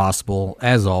safely as possible,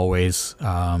 as always.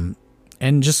 And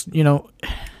just,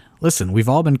 listen, we've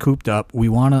all been cooped up. We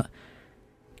want to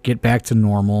get back to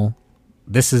normal.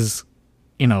 This is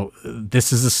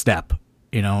a step,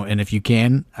 and if you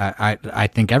can, I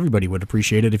think everybody would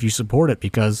appreciate it if you support it,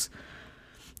 because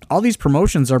all these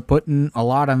promotions are putting a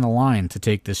lot on the line to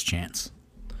take this chance.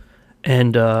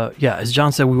 And as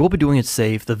John said, we will be doing it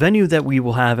safe. The venue that we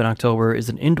will have in October is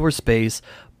an indoor space,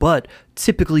 but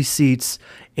typically seats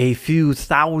a few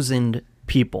thousand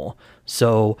people.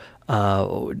 So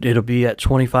it'll be at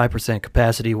 25%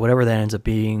 capacity, whatever that ends up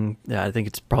being. I think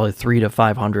it's probably 300 to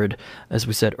 500, as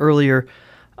we said earlier.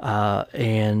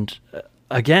 And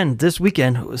again, this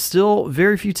weekend, still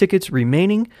very few tickets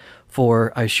remaining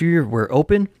for I Assure You We're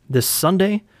Open this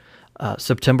Sunday,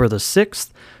 September the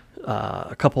 6th.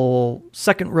 A couple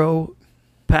second row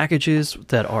packages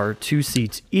that are 2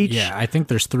 seats each. Yeah, I think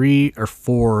there's 3 or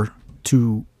 4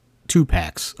 two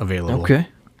packs available. Okay.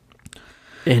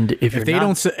 And if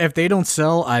they don't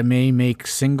sell, I may make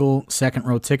single second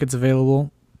row tickets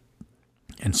available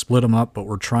and split them up, but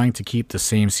we're trying to keep the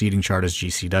same seating chart as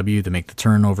GCW to make the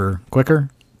turnover quicker.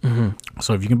 Mm-hmm.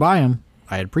 So if you can buy them,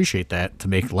 I'd appreciate that, to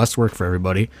make less work for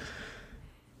everybody.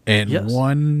 And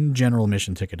one general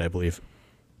admission ticket, I believe.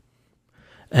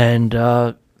 And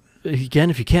again,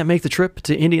 if you can't make the trip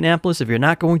to Indianapolis, if you're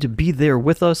not going to be there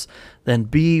with us, then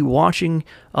be watching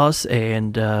us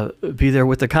and be there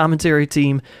with the commentary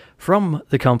team from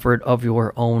the comfort of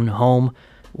your own home.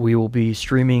 We will be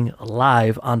streaming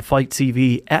live on Fite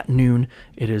TV at noon.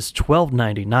 It is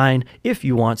 $12.99. If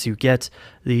you want to get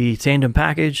the tandem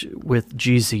package with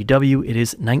GCW, it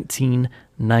is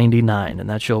 $19.99, and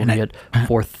that show will be at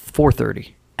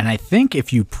 4:30. And I think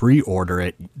if you pre-order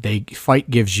it,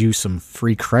 Fite gives you some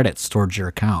free credits towards your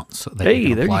account, so that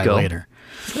you can apply later.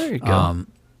 There you go.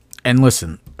 And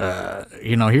listen,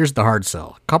 here's the hard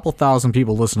sell. A couple thousand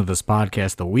people listen to this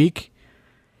podcast a week.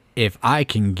 If I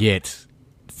can get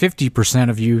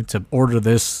 50% of you to order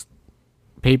this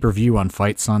pay-per-view on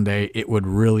Fight Sunday, it would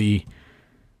really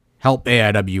help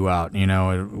AIW out.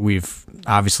 We've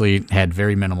obviously had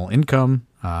very minimal income.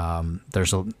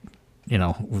 There's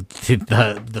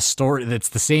the story. It's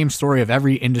the same story of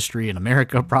every industry in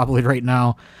America probably right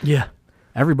now. Yeah,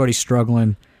 everybody's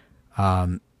struggling.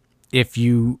 If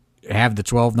you have the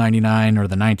 $12.99 or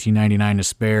the $19.99 to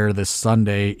spare this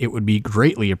Sunday, it would be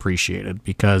greatly appreciated,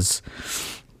 because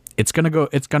it's gonna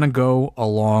go a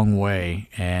long way,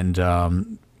 and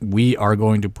we are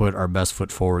going to put our best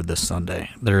foot forward this Sunday.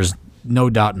 There's no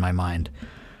doubt in my mind.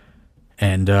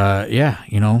 And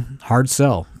hard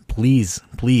sell. Please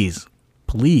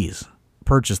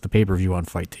purchase the pay-per-view on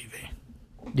Fite TV.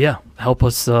 Yeah, help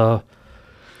us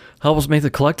make the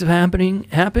collective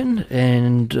happen,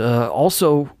 and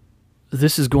also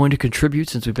this is going to contribute,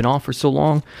 since we've been off for so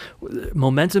long.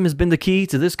 Momentum has been the key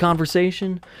to this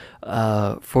conversation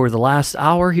for the last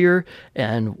hour here,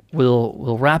 and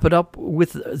we'll wrap it up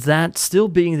with that still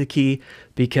being the key,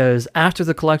 because after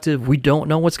the collective, we don't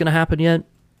know what's going to happen yet.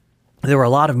 There are a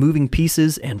lot of moving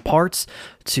pieces and parts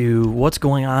to what's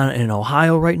going on in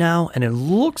Ohio right now, and it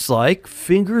looks like,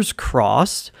 fingers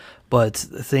crossed, but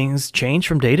things change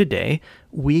from day to day,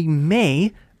 we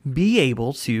may be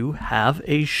able to have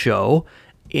a show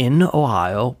in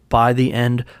Ohio by the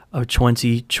end of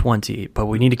 2020. But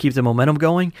we need to keep the momentum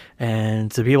going,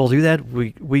 and to be able to do that,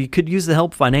 we could use the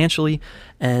help financially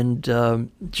and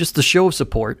just the show of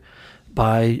support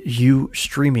by you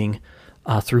streaming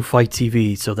through Fite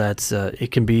TV, so that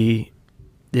it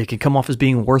can come off as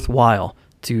being worthwhile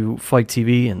to Fite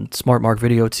TV and Smart Mark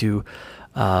Video to,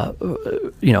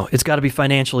 it's got to be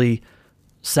financially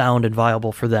sound and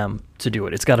viable for them to do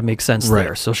it. It's got to make sense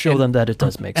there. So show them that it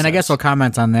does make sense. And I guess I'll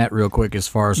comment on that real quick as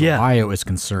far as Ohio is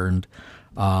concerned.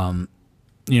 The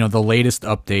latest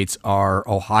updates are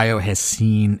Ohio has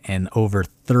seen an over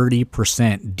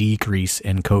 30% decrease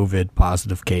in COVID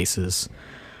positive cases.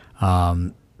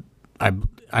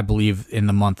 I believe in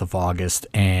the month of August,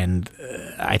 and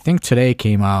I think today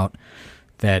came out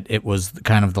that it was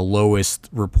kind of the lowest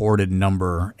reported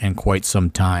number in quite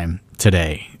some time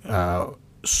today.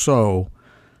 So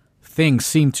things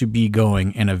seem to be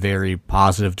going in a very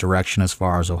positive direction as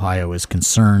far as Ohio is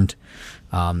concerned.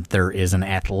 There is an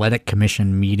athletic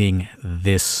commission meeting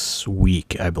this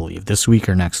week, I believe, this week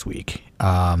or next week.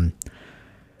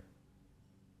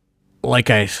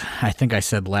 Like I think I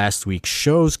said last week,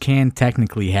 shows can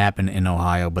technically happen in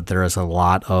Ohio, but there is a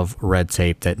lot of red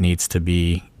tape that needs to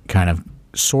be kind of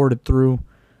sorted through.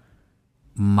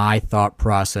 My thought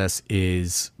process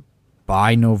is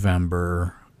by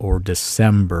November or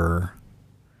December,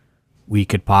 we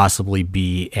could possibly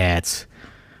be at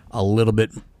a little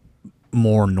bit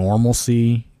more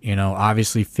normalcy.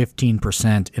 Obviously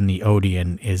 15% in the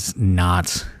Odeon is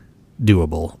not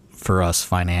doable for us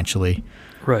financially.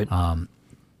 Right.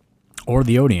 Or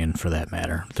the Odeon, for that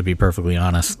matter, to be perfectly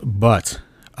honest. But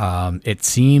it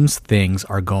seems things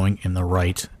are going in the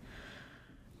right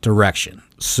direction.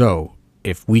 So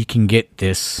if we can get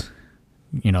this,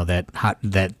 that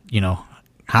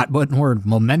hot button word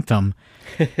momentum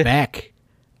back,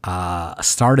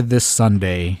 started this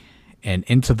Sunday and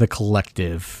into the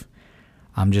collective,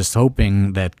 I'm just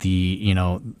hoping that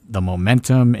the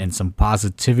momentum and some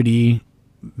positivity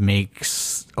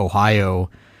makes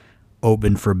Ohio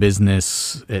open for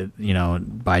business,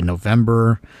 by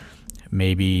November,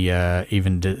 maybe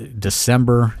even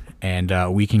December, and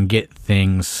we can get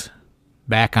things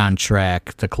back on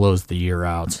track to close the year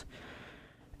out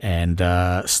and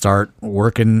start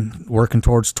working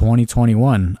towards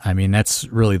 2021. I mean, that's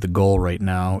really the goal right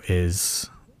now is,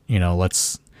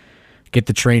 let's get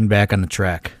the train back on the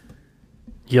track.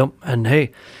 Yep. And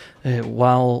hey,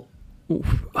 while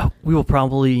we will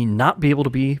probably not be able to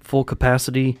be full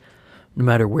capacity no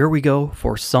matter where we go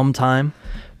for some time,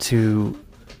 to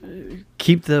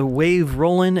keep the wave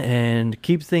rolling and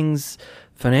keep things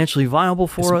financially viable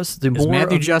for us, the as more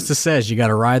Matthew Justice says, you got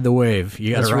to ride the wave.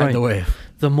 You got to ride the wave.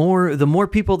 The more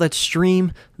people that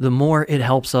stream, the more it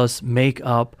helps us make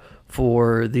up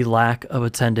for the lack of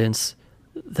attendance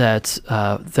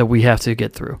that we have to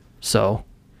get through. So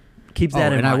keep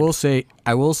that in mind. And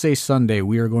I will say Sunday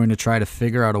we are going to try to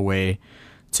figure out a way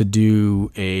to do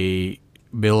a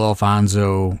Bill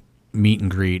Alfonso meet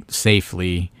and greet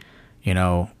safely.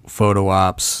 Photo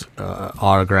ops,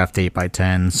 autographed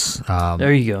 8x10s.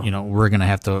 There you go. We're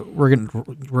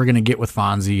gonna get with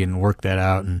Fonzie and work that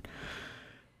out and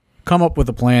come up with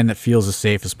a plan that feels as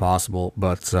safe as possible.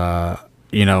 But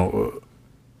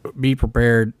be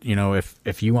prepared.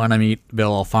 If you want to meet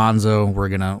Bill Alfonso, we're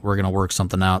gonna work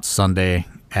something out Sunday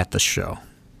at the show.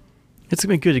 It's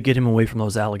gonna be good to get him away from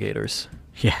those alligators.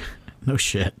 Yeah, no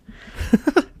shit.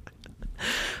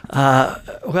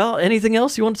 Well, anything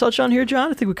else you want to touch on here,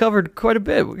 John? I think we covered quite a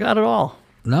bit. We got it all.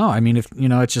 No, I mean,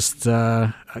 it's just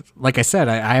like I said,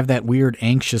 I have that weird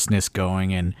anxiousness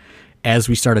going, and as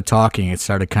we started talking, it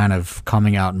started kind of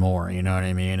coming out more. You know what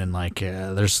I mean? And like,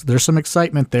 there's some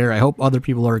excitement there. I hope other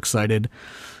people are excited.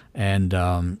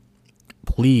 And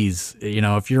please,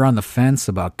 if you're on the fence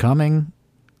about coming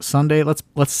Sunday, let's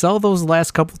sell those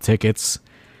last couple tickets,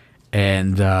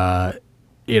 and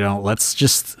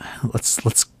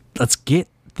let's get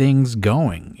things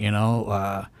going.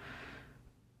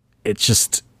 It's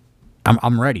just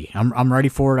I'm ready. I'm ready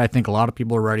for it. I think a lot of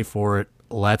people are ready for it.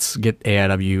 Let's get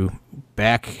AIW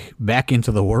back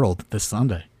into the world this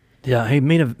Sunday. Yeah, hey,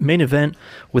 main event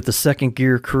with the Second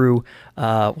Gear crew.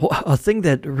 A thing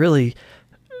that really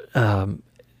kind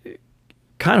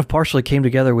of partially came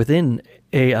together within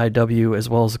AIW as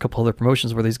well as a couple other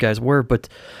promotions where these guys were, but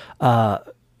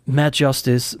Matt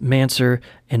Justice, Manser,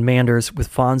 and Manders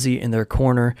with Fonzie in their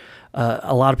corner.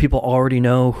 A lot of people already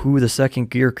know who the Second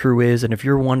Gear crew is, and if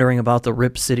you're wondering about the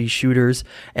Rip City Shooters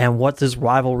and what this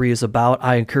rivalry is about,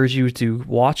 I encourage you to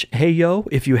watch Hey Yo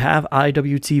if you have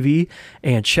IWTV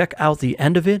and check out the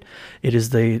end of it. It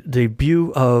is the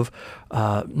debut of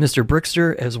Mr.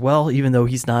 Brickster as well. Even though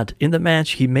he's not in the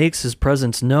match, he makes his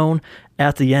presence known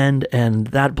at the end, and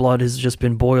that blood has just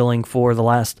been boiling for the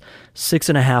last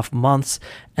 6.5 months.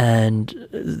 And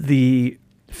the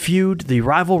feud, the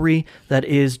rivalry that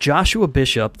is Joshua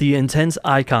Bishop, the intense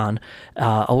icon,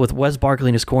 with Wes Barkley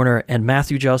in his corner, and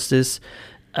Matthew Justice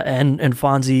and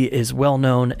Fonzie is well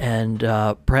known, and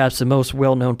perhaps the most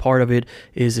well known part of it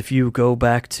is if you go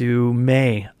back to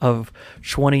May of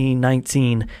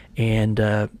 2019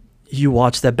 and you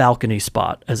watch that balcony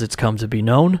spot, as it's come to be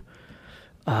known.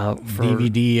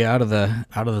 DVD out of the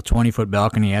 20-foot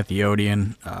balcony at the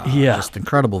Odeon. Just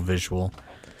incredible visual,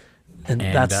 and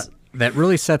that's. That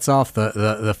really sets off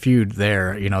the feud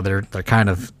there. They're kind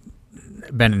of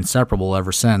been inseparable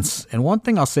ever since. And one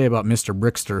thing I'll say about Mr.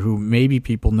 Brickster, who maybe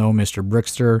people know Mr.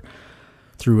 Brickster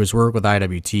through his work with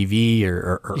IWTV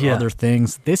or other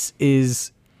things, this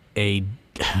is a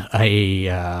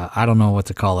I don't know what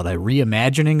to call it, a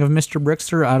reimagining of Mr.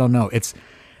 Brickster. I don't know. It's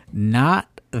not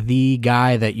the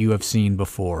guy that you have seen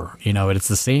before. It's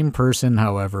the same person.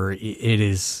 However, it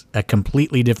is a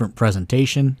completely different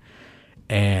presentation.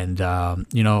 And,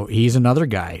 he's another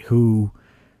guy who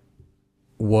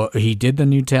he did the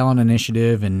New Talent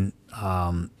Initiative, and,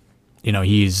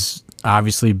 he's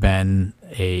obviously been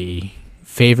a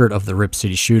favorite of the Rip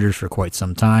City Shooters for quite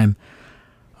some time.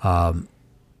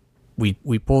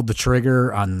 we pulled the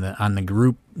trigger on the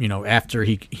group, after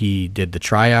he did the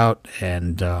tryout,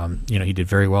 and he did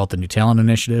very well at the New Talent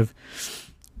Initiative,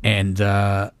 and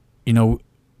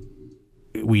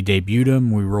we debuted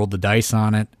him, we rolled the dice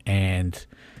on it, and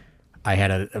I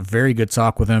had a very good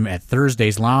talk with him at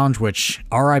Thursday's Lounge, which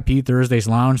RIP Thursday's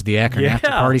Lounge, the Akron after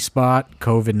party spot.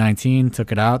 COVID-19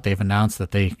 took it out. They've announced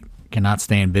that they cannot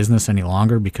stay in business any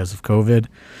longer because of COVID.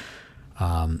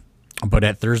 But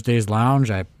at Thursday's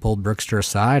Lounge, I pulled Brookster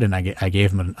aside and I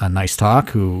gave him a nice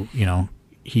talk.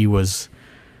 He was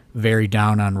very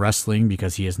down on wrestling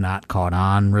because he has not caught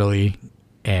on really.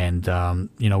 And,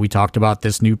 we talked about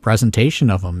this new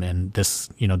presentation of him and this,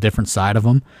 different side of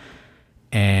him.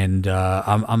 And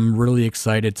I'm really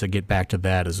excited to get back to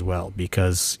that as well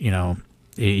because,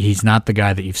 he's not the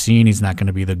guy that you've seen. He's not going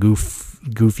to be the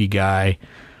goofy guy.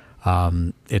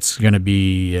 It's going to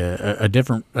be a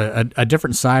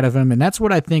different side of him. And that's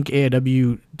what I think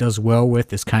AIW does well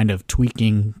with, is kind of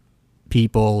tweaking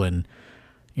people and,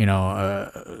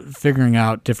 figuring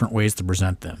out different ways to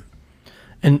present them.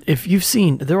 And if you've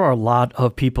seen, there are a lot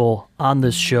of people on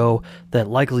this show that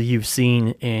likely you've seen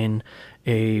in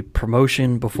a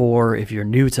promotion before if you're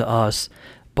new to us,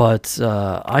 but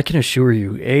I can assure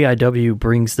you AIW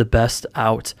brings the best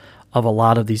out of a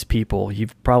lot of these people.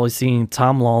 You've probably seen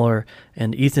Tom Lawler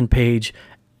and Ethan Page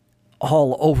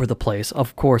all over the place.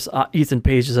 Of course, Ethan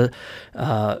Page is a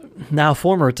now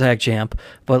former tag champ,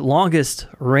 but longest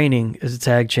reigning as a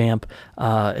tag champ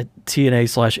at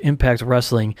TNA/Impact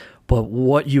Wrestling. But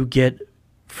what you get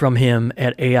from him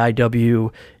at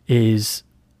AIW is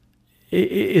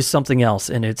something else,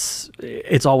 and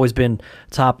it's always been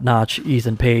top-notch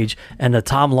Ethan Page, and the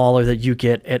Tom Lawler that you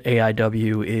get at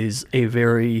AIW is a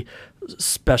very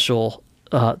special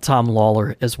Tom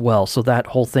Lawler as well. So that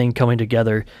whole thing coming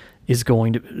together is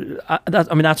going to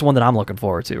that's one that I'm looking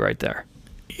forward to right there.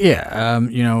 Yeah,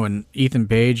 and Ethan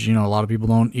Page, a lot of people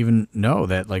don't even know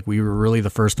that, like, we were really the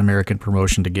first American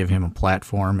promotion to give him a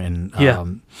platform,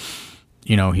 and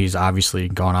he's obviously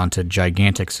gone on to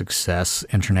gigantic success,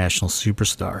 international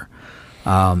superstar.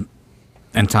 And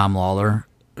Tom Lawler,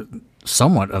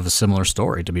 somewhat of a similar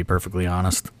story, to be perfectly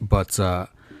honest. But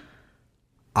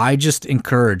I just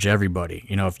encourage everybody,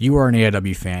 if you are an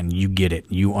AIW fan, you get it.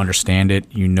 You understand it.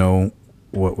 You know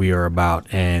what we are about.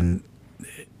 And,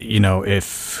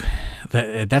 if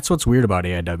that's what's weird about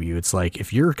AIW. It's like,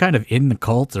 if you're kind of in the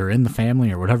cult or in the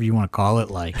family or whatever you want to call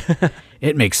it, like,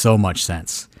 it makes so much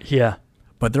sense. Yeah.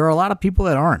 But there are a lot of people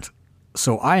that aren't.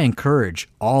 So I encourage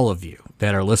all of you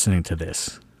that are listening to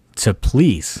this to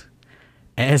please,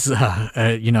 as name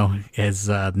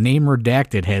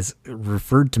redacted has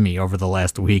referred to me over the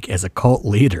last week as a cult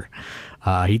leader.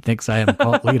 He thinks I am a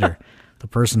cult leader, the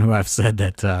person who I've said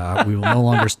that we will no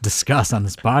longer discuss on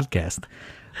this podcast.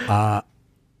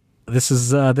 This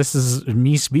is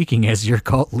me speaking as your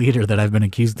cult leader that I've been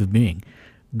accused of being.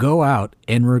 Go out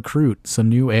and recruit some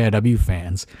new AIW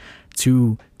fans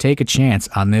to take a chance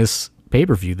on this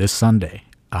pay-per-view this Sunday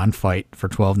on Fite for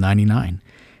 $12.99,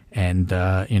 and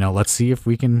let's see if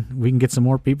we can get some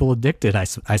more people addicted. I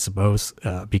suppose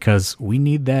because we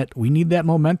need that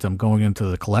momentum going into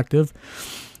the collective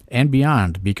and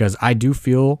beyond. Because I do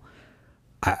feel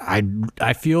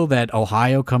I feel that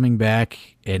Ohio coming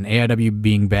back and AIW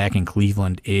being back in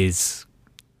Cleveland it's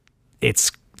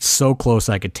so close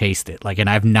I could taste it. Like, and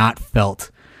I've not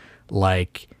felt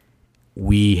like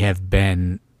we have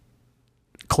been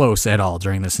close at all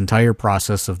during this entire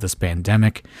process of this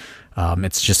pandemic.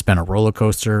 It's just been a roller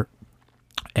coaster,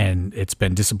 and it's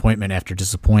been disappointment after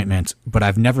disappointment, but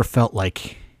I've never felt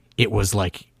like it was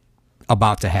like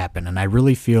about to happen. And I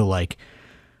really feel like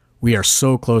we are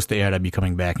so close to AIW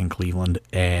coming back in Cleveland,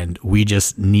 and we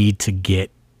just need to get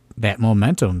that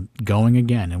momentum going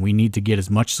again. And we need to get as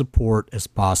much support as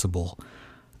possible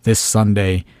this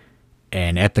Sunday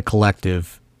and at the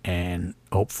collective. And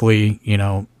hopefully,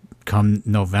 come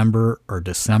November or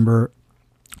December,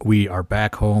 we are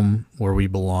back home where we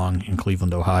belong in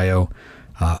Cleveland, Ohio,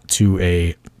 to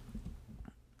a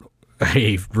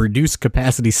reduced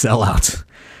capacity sellout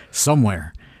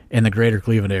somewhere in the greater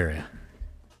Cleveland area.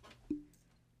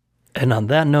 And on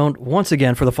that note, once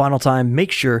again, for the final time,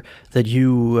 make sure that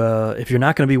you, if you're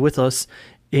not going to be with us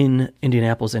in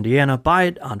Indianapolis, Indiana, buy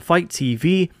it on Fite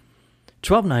TV.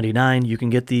 $12.99. You can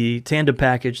get the tandem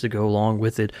package to go along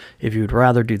with it if you'd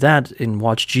rather do that, and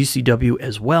watch GCW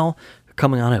as well,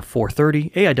 coming on at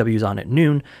 4:30. AIW is on at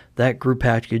noon. That group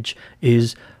package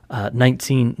is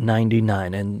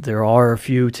 $19.99, and there are a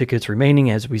few tickets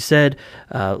remaining. As we said,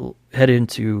 head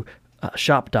into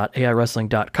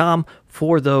shop.aiwrestling.com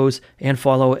for those, and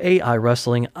follow AI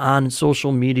Wrestling on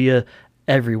social media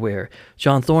everywhere.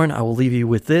 John Thorne, I will leave you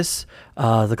with this.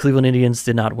 The Cleveland Indians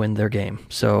did not win their game.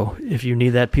 So if you need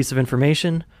that piece of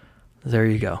information, there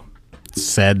you go.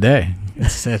 Sad day.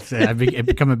 I've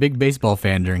become a big baseball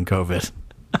fan during COVID.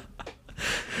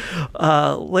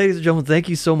 Ladies and gentlemen, thank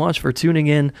you so much for tuning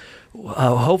in.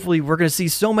 Hopefully we're going to see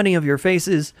so many of your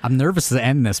faces. I'm nervous to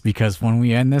end this because when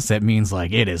we end this, that means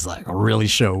like it is like a really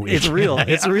show week. It's real.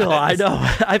 It's real. I know.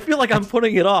 I feel like I'm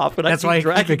putting it off, and that's I keep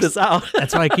dragging this out.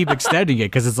 That's why I keep extending it,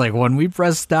 because it's like when we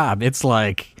press stop, it's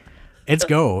like it's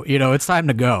go. It's time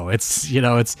to go. It's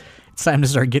time to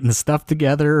start getting the stuff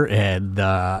together, and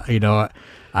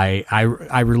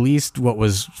I released what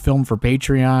was filmed for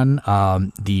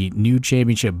Patreon, the new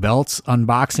championship belts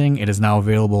unboxing. It is now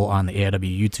available on the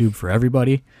AIW YouTube for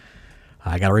everybody.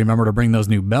 I got to remember to bring those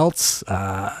new belts.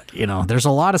 There's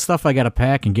a lot of stuff I got to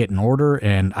pack and get in order,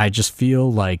 and I just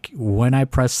feel like when I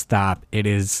press stop, it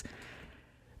is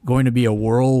going to be a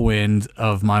whirlwind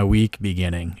of my week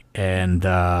beginning, and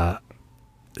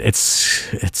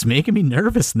it's making me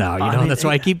nervous now. That's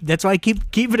why I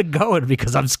keep keeping it going,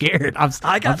 because I'm scared.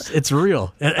 It's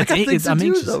real. I got things to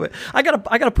do, though. I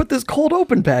gotta put this cold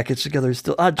open package together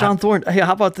still. John Thorne, hey,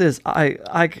 how about this? I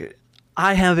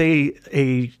have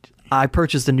I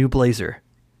purchased a new blazer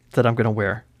that I'm gonna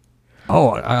wear.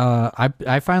 Oh,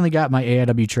 I finally got my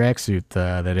AIW tracksuit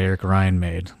that Eric Ryan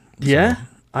made. So, yeah.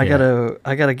 I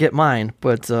gotta get mine,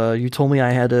 but you told me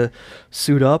I had to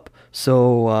suit up,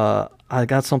 so I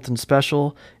got something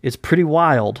special. It's pretty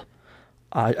wild.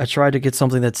 I tried to get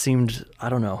something that seemed, I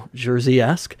don't know,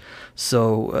 Jersey-esque.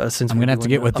 So since I'm gonna have to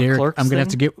get with Derek, I'm gonna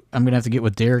have to get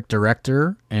with Derek,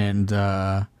 director, and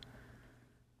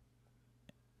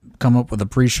come up with a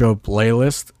pre-show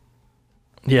playlist.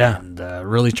 Yeah, and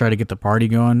really try to get the party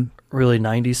going. Really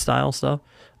 90s style stuff.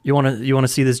 You wanna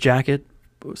see this jacket?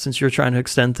 Since you're trying to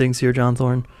extend things here, John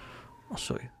Thorne, I'll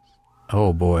show you.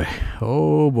 Oh boy.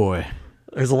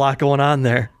 There's a lot going on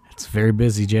there. It's a very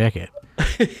busy jacket.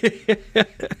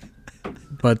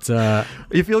 But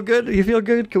you feel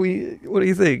good? Can we? What do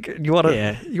you think? You want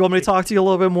me to talk to you a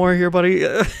little bit more here, buddy?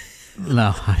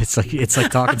 No, it's like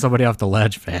talking somebody off the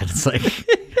ledge, man. It's like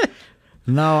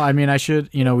no, I mean,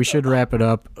 we should wrap it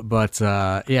up, but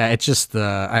it's just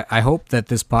I hope that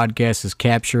this podcast has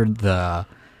captured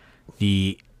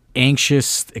the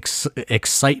anxious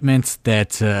excitement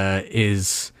that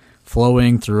is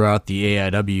flowing throughout the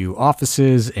AIW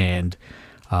offices, and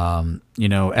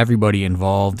everybody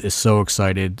involved is so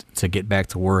excited to get back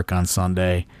to work on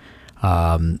Sunday,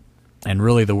 and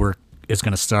really the work is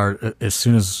going to start as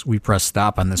soon as we press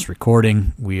stop on this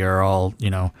recording. We are all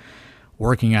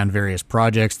working on various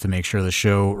projects to make sure the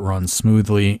show runs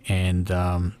smoothly, and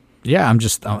I'm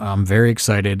very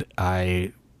excited.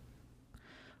 I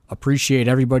appreciate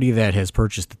everybody that has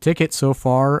purchased a ticket so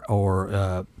far,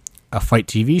 or a Fite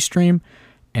TV stream.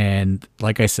 And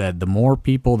like I said, the more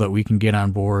people that we can get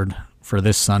on board for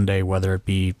this Sunday, whether it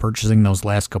be purchasing those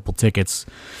last couple tickets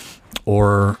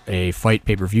or a Fite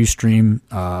pay-per-view stream,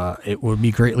 it would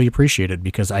be greatly appreciated,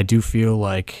 because I do feel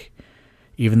like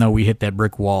even though we hit that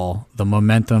brick wall, the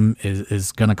momentum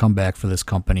is going to come back for this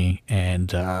company.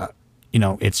 And,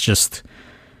 it's just...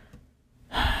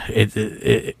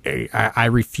 I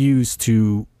refuse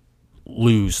to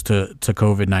lose to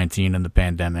COVID-19 and the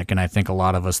pandemic, and I think a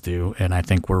lot of us do, and I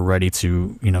think we're ready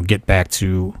to get back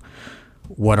to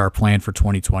what our plan for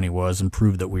 2020 was and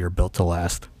prove that we are built to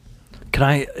last. Can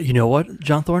I, what,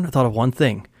 John Thorne? I thought of one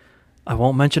thing. I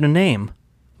won't mention a name,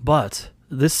 but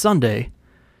this Sunday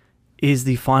is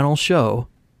the final show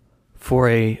for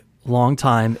a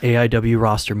longtime AIW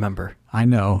roster member. I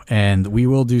know, and we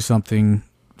will do something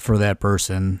for that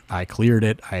person. I cleared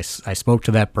it. I spoke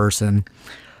to that person,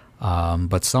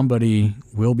 but somebody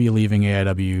will be leaving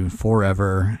AIW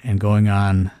forever and going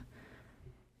on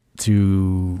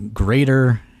to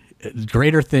greater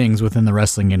things within the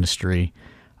wrestling industry.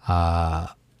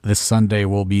 This Sunday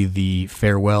will be the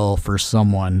farewell for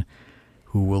someone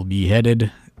who will be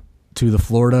headed to the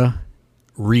Florida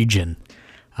region.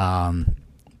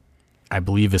 I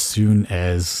believe as soon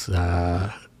as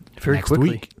next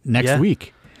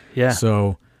week. Yeah.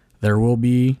 So there will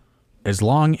be, as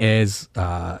long as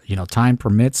time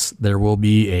permits, there will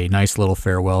be a nice little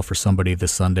farewell for somebody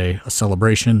this Sunday, a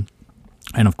celebration.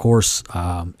 And of course,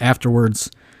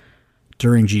 afterwards,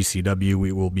 during GCW,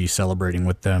 we will be celebrating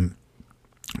with them,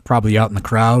 probably out in the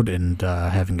crowd and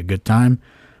having a good time.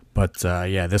 But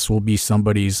this will be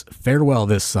somebody's farewell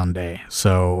this Sunday.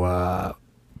 So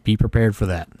be prepared for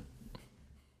that.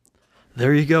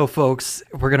 There you go, folks.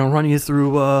 We're going to run you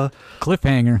through...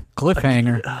 Cliffhanger.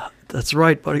 That's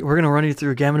right, buddy. We're going to run you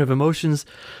through a gamut of emotions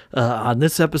on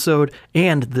this episode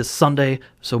and this Sunday,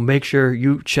 so make sure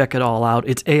you check it all out.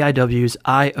 It's AIWs.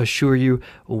 I assure you,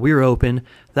 we're open.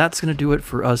 That's going to do it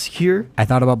for us here. I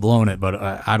thought about blowing it, but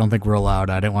I don't think we're allowed.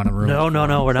 I didn't want to ruin it.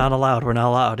 No, we're not allowed. We're not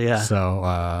allowed, yeah.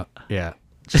 So, yeah.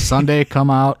 Just Sunday, come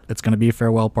out. It's going to be a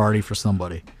farewell party for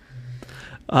somebody.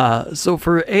 So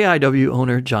for AIW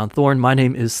owner John Thorne, my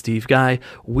name is Steve Guy.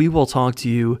 We will talk to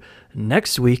you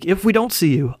next week, if we don't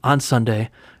see you on Sunday,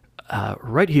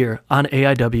 right here on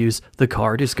AIW's The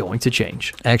Card is Going to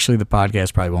Change. Actually, the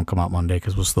podcast probably won't come out Monday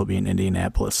because we'll still be in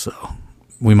Indianapolis, so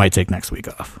we might take next week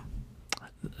off.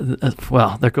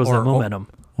 Well, there goes that momentum.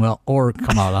 Or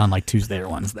come out on like Tuesday or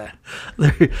Wednesday.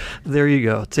 There you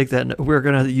go. Take that. We're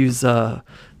going to use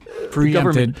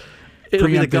preempted. It'll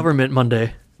be the government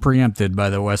Monday. Preempted by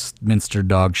the Westminster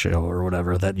Dog Show or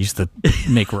whatever that used to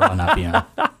make Raw not be on.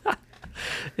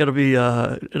 It'll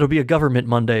be a government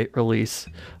Monday release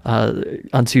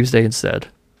on Tuesday instead.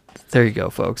 There you go,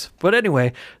 folks. But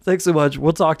anyway, thanks so much.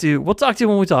 We'll talk to you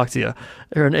when we talk to you.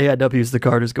 Here on AIW's The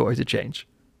Card is Going to Change.